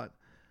to Lot,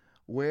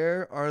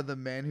 "Where are the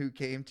men who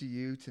came to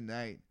you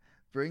tonight?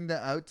 Bring them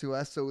out to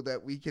us so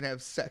that we can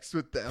have sex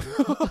with them."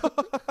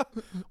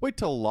 Wait,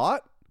 till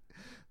Lot?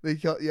 They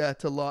called, yeah,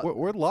 to Lot.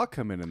 Where'd Lot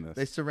come in this?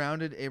 They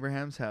surrounded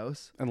Abraham's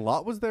house. And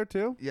Lot was there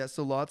too? Yeah,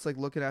 so Lot's like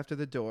looking after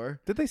the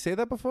door. Did they say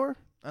that before?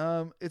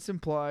 It's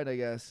implied, I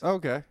guess.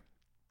 Okay.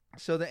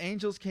 So the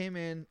angels came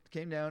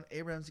down.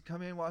 Abraham said,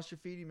 "Come in, wash your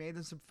feet." He made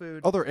them some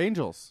food. Oh, they're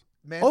angels.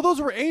 Man, Oh, those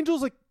were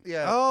angels? Like,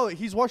 Yeah. Oh,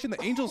 he's washing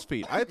the angels'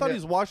 feet. I thought Yeah. he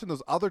was washing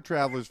those other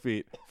travelers'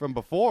 feet from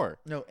before.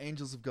 no,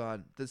 angels of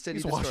God. The city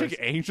He's destroys. washing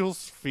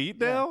angels' feet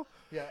Yeah. now?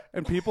 Yeah,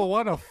 And people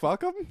want to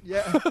fuck him?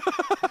 yeah,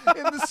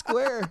 in the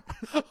square.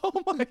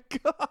 Oh, my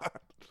God.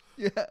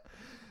 Yeah,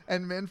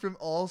 and men from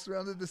all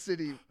surrounded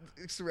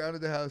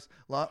the house.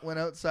 Lot went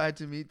outside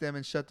to meet them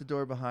and shut the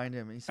door behind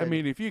him. He I said,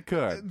 mean, if you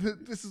could.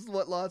 This is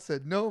what Lot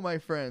said. "No, my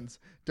friends,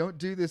 don't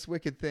do this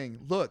wicked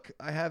thing. Look,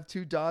 I have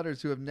 2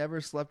 daughters who have never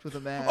slept with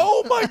a man."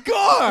 Oh, my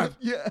God.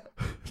 Yeah.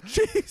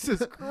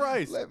 Jesus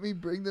Christ. Let me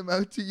bring them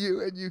out to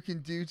you, and you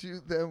can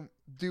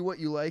do what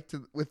you like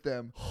with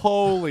them.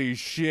 Holy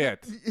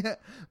shit. Yeah,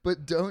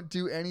 but don't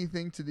do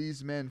anything to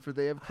these men, for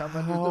they have come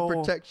under the How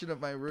protection of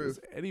my roof. Does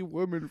any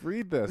woman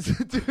read this?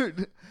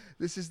 Dude,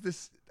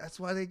 that's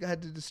why they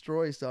had to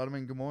destroy Sodom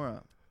and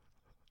Gomorrah.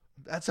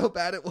 That's how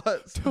bad it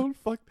was. Don't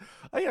fuck.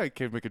 I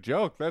can't make a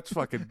joke. That's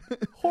fucking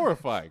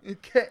horrifying.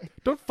 Okay.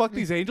 Don't fuck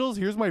these angels.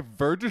 Here's my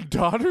virgin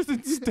daughters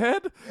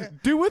instead.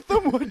 Do with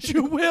them what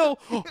you will.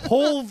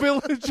 Whole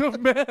village of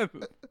men.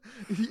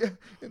 Yeah,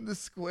 in the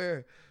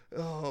square.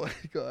 Oh my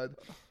God.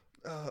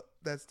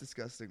 That's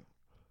disgusting.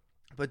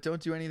 But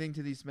don't do anything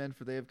to these men,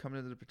 for they have come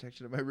into the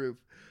protection of my roof.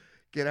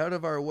 Get out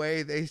of our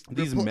way. These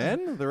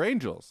men? They're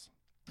angels.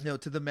 No,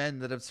 to the men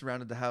that have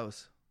surrounded the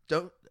house.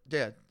 Don't.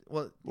 Yeah.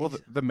 Well,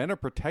 The men are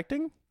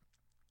protecting?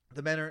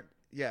 the men are.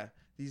 Yeah.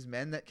 These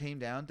men that came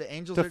down. The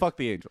angels To are. fuck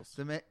the angels.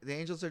 The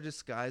angels are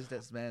disguised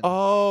as men.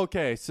 Oh,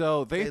 okay.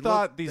 So they They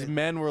thought look- these they-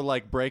 men were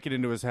like breaking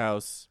into his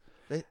house.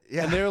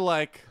 Yeah. And they're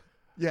like,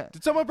 yeah.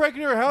 did someone break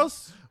into your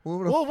house? Well,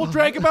 We'll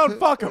drag him out and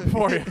fuck him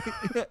for you.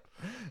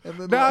 And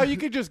then No, you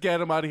can just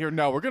get him out of here.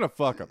 No, we're going to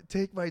fuck him.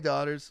 take my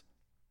daughters.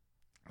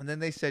 And then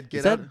they said, "Get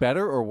Is that out."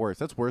 better or worse?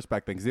 That's worse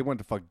back then because they wanted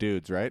to fuck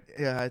dudes, right?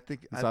 Yeah, I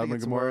think Sodom and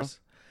it's Gomorrah? worse.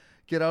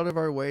 Get out of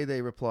our way,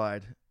 they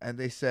replied. And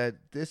they said,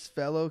 "This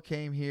fellow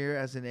came here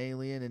as an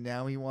alien, and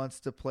now he wants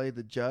to play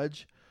the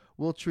judge.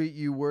 We'll treat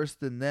you worse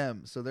than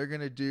them." So they're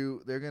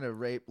gonna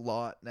rape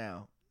Lot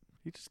now.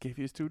 He just gave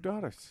you his 2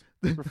 daughters.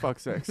 For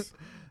fuck's sakes.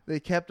 They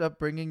kept up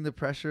bringing the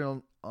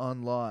pressure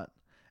on Lot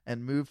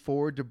and moved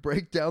forward to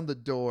break down the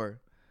door.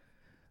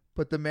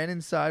 But the men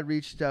inside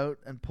reached out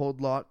and pulled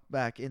Lot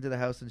back into the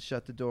house and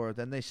shut the door.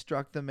 Then they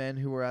struck the men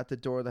who were at the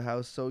door of the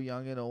house, so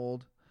young and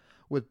old,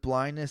 with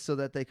blindness so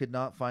that they could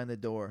not find the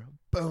door.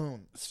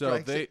 Boom.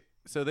 Strikes it.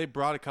 So they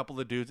brought a couple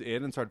of dudes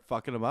in and started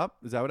fucking them up?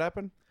 Is that what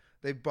happened?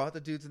 They brought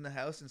the dudes in the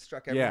house and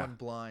struck Yeah. everyone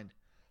blind.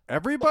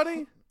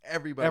 Everybody?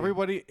 Everybody.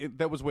 Everybody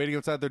that was waiting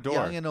outside their door.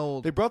 Young and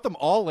old. They brought them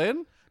all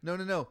in?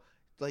 No.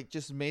 Like,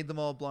 just made them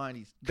all blind.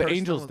 The cursed them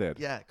angels with- did?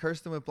 Yeah,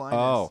 cursed them with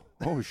blindness.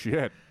 Oh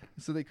shit.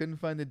 So they couldn't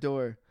find the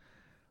door.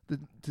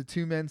 The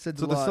 2 men said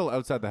to So they're Lot. still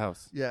outside the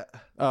house. Yeah.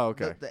 Oh,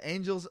 okay. The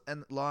angels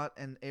and Lot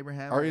and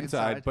Abraham Are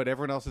inside, but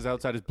everyone else is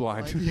outside is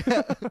blind.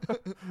 yeah.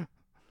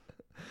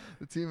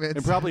 The 2 men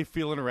And probably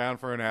feeling around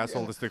for an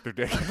asshole to stick their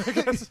dick in, I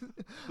guess.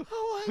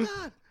 Oh my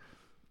God.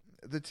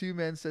 The 2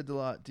 men said to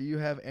Lot, "Do you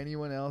have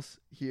anyone else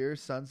here,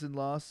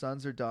 sons-in-law,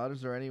 sons or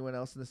daughters, or anyone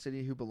else in the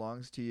city who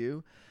belongs to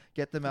you?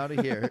 Get them out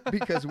of here,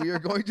 because we are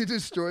going to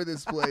destroy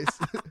this place."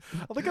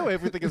 I like how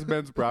everything is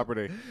men's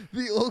property.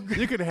 The old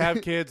You can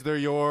have kids, they're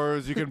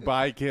yours. You can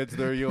buy kids,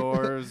 they're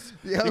yours.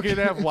 Yeah, You can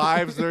okay. have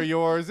wives, they're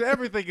yours.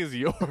 Everything is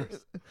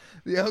yours.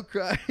 The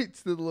outcry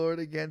to the Lord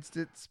against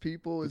its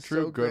people is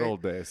True so good great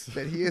old days.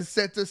 that he has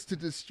sent us to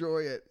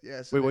destroy it.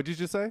 Yes. Wait, what did you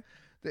just say?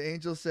 The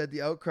angel said,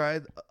 "The outcry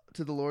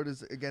to the Lord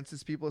is against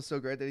his people is so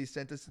great that he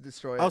sent us to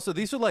destroy it." Oh, so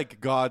these are like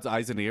God's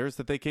eyes and ears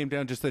that they came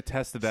down just to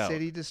test it out.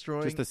 City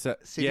destroying, Just to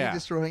set- city yeah.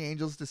 destroying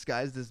angels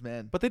disguised as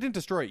men. But they didn't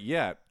destroy it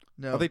yet.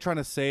 No. Are they trying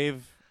to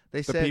save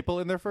They the said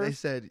people in there They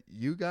first? said,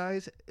 "You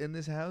guys in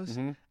this house,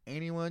 Mhm.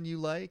 anyone you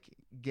like,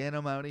 get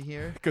them out of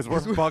here." Because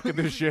we're fucking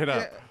this shit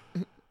up.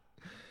 Yeah.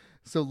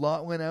 So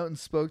Lot went out and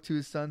spoke to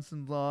his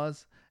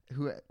sons-in-laws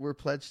who were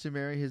pledged to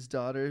marry his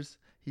daughters.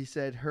 He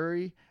said,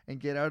 "Hurry and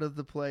get out of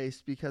the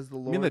place, because the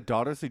You Lord." mean the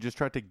daughters he just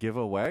tried to give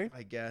away?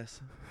 I guess.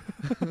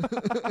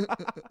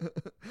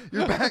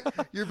 You're back.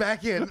 You're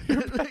back in.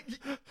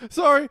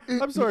 Sorry.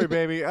 I'm sorry,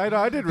 baby. I know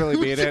I didn't really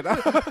mean it. It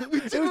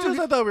was just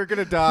I thought we were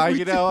going to die.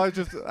 You know, I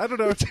don't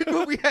know. Did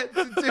what we had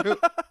to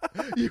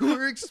do. You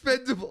were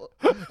expendable.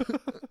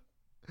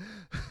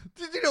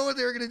 Did you know what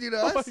they were going to do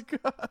to Oh, us? my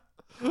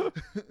God.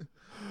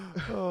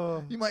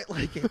 Oh, You might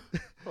like it.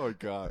 oh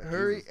God.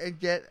 Hurry Jesus. and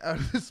get out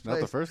of this place.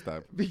 Not the first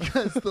time.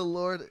 Because the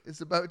Lord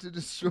is about to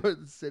destroy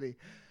the city.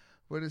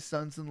 When his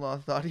sons-in-law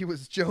thought he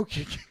was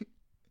joking.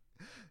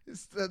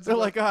 His They're sons-in-law-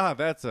 like,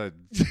 that's a...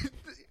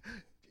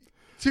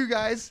 2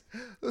 guys.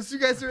 Those 2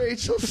 guys are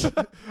angels.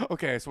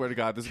 Okay, I swear to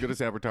God, this is going to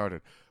sound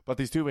retarded. But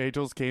these 2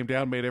 angels came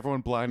down, made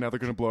everyone blind. Now they're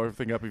going to blow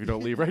everything up if you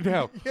don't leave right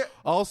now. Yeah.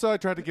 Also, I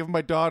tried to give them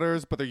my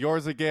daughters, but they're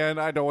yours again.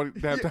 I don't want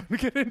to have time to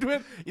get into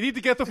it. You need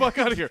to get the fuck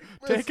out of here.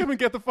 Take them and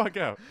get the fuck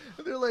out.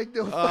 They're like,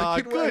 "No Ah,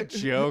 fucking way." good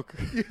joke.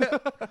 Yeah.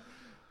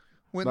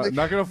 When Not, the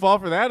not going to fall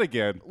for that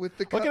again. with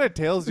the What kind of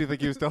tales do you think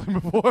he was telling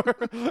before?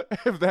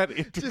 Of that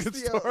intricate just the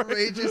story.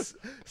 outrageous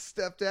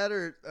stepdad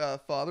or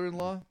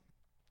father-in-law.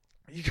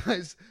 You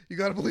guys, you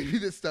got to believe me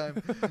this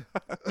time.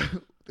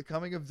 The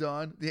coming of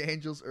dawn, the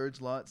angels urged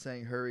Lot,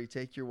 saying, "Hurry,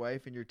 take your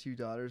wife and your 2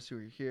 daughters who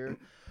are here,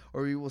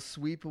 or you will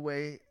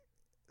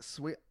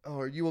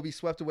you will be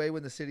swept away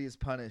when the city is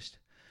punished."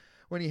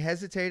 When he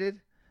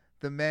hesitated,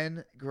 the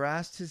men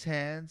grasped his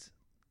hands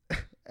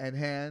and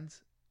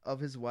hands of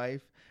his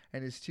wife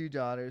and his 2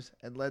 daughters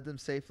and led them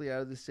safely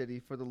out of the city,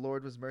 for the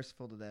Lord was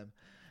merciful to them.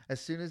 As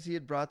soon as he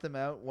had brought them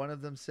out, one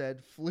of them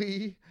said,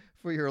 "Flee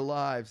for your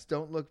lives.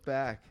 Don't look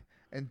back,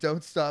 and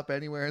don't stop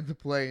anywhere in the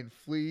plain.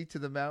 Flee to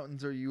the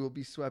mountains, or you will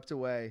be swept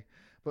away."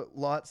 But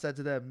Lot said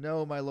to them,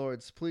 "No, my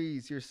lords,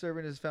 please. Your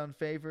servant has found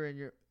favor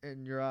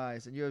in your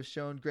eyes, and you have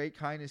shown great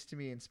kindness to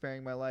me in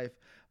sparing my life.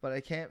 But I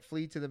can't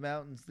flee to the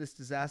mountains. This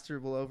disaster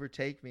will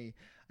overtake me,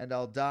 and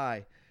I'll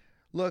die.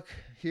 Look,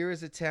 here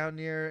is a town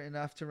near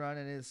enough to run,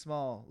 and it is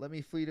small. Let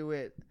me flee to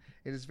it.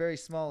 It is very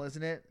small,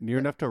 isn't it?" Near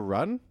enough to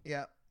run?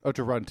 Yeah. Oh,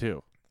 to run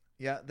too.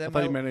 Yeah. I Then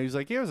thought he meant he's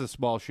like, here's a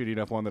small, shitty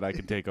enough one that I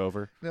can take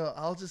over. no,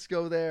 I'll just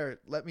go there.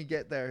 Let me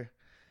get there.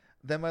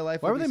 Then my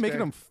life. Why were they making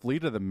them flee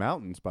to the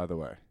mountains, by the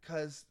way?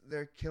 Because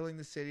they're killing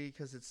the city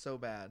because it's so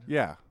bad.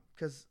 Yeah.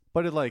 Because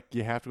But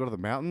you have to go to the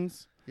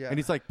mountains? Yeah. And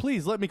he's like,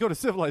 please let me go to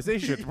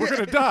civilization. We're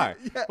going to die.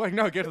 Yeah. Like,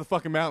 no, get to the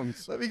fucking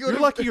mountains. Let me go You're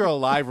to- lucky you're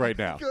alive right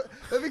now.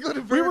 let me go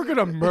to. We were going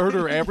to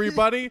murder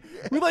everybody.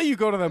 We let you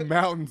go to the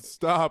mountains.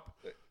 Stop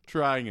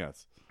trying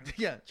us.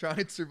 Yeah, try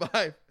and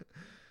survive.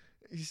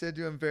 He said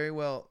to him, "Very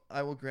well,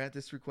 I will grant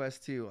this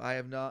request too. I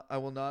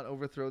will not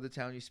overthrow the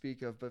town you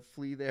speak of, but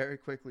flee there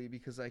quickly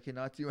because I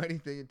cannot do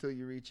anything until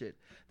you reach it.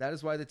 That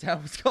is why the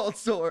town was called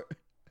Zor."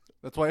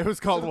 That's why it was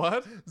called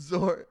what?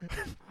 Zor.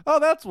 Oh,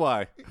 that's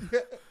why.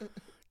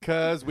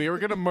 Because we were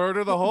going to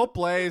murder the whole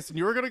place, and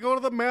you were going to go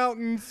to the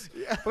mountains.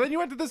 Yeah. But then you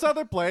went to this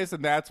other place,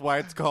 and that's why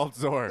it's called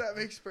Zor. That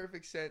makes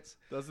perfect sense.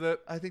 Doesn't it?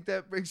 I think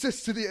that brings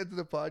us to the end of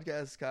the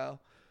podcast,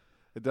 Kyle.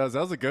 It does. That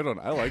was a good one.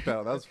 I like that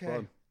one. That was Okay.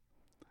 fun.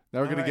 Now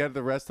we're going All to right. get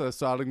the rest of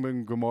Sodom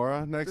and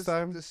Gomorrah next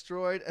time.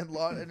 Destroyed and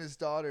Lot and his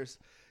daughters.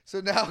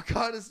 So now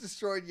God has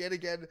destroyed yet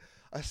again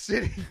a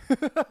city.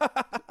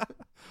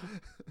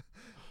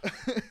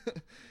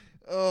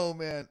 Oh,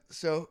 man.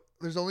 So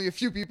there's only a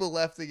few people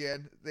left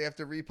again. They have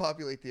to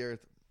repopulate the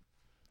earth.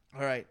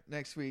 All right.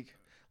 Next week,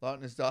 Lot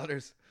and his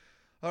daughters.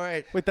 All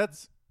right. Wait,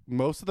 that's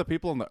most of the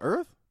people on the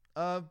earth?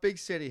 Big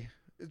city.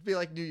 It'd be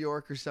like New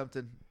York or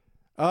something.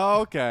 Oh,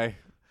 okay.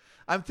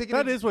 I'm thinking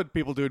That is what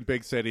people do in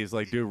big cities,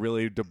 like do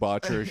really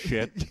debaucherous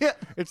shit. Yeah.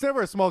 It's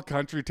never a small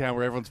country town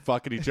where everyone's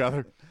fucking each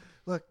other.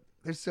 Look,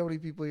 there's so many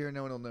people here,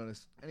 no one will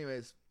notice.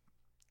 Anyways,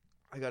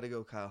 I got to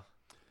go, Kyle.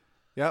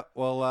 Yeah,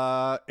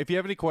 well, if you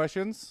have any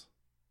questions,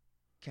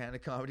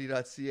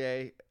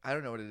 CanadaComedy.ca. I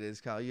don't know what it is,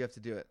 Kyle. You have to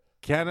do it.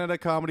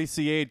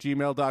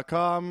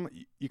 CanadaComedyCA@gmail.com.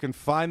 You can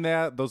find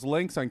those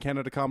links on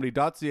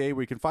CanadaComedy.ca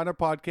where you can find our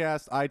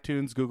podcast,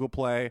 iTunes, Google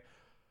Play.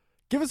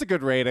 Give us a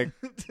good rating.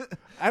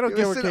 I don't Give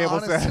care us what an cable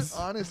honest, says.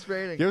 honest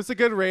rating. Give us a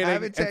good rating.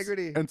 Have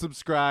integrity. And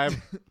subscribe.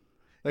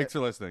 Thanks for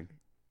listening.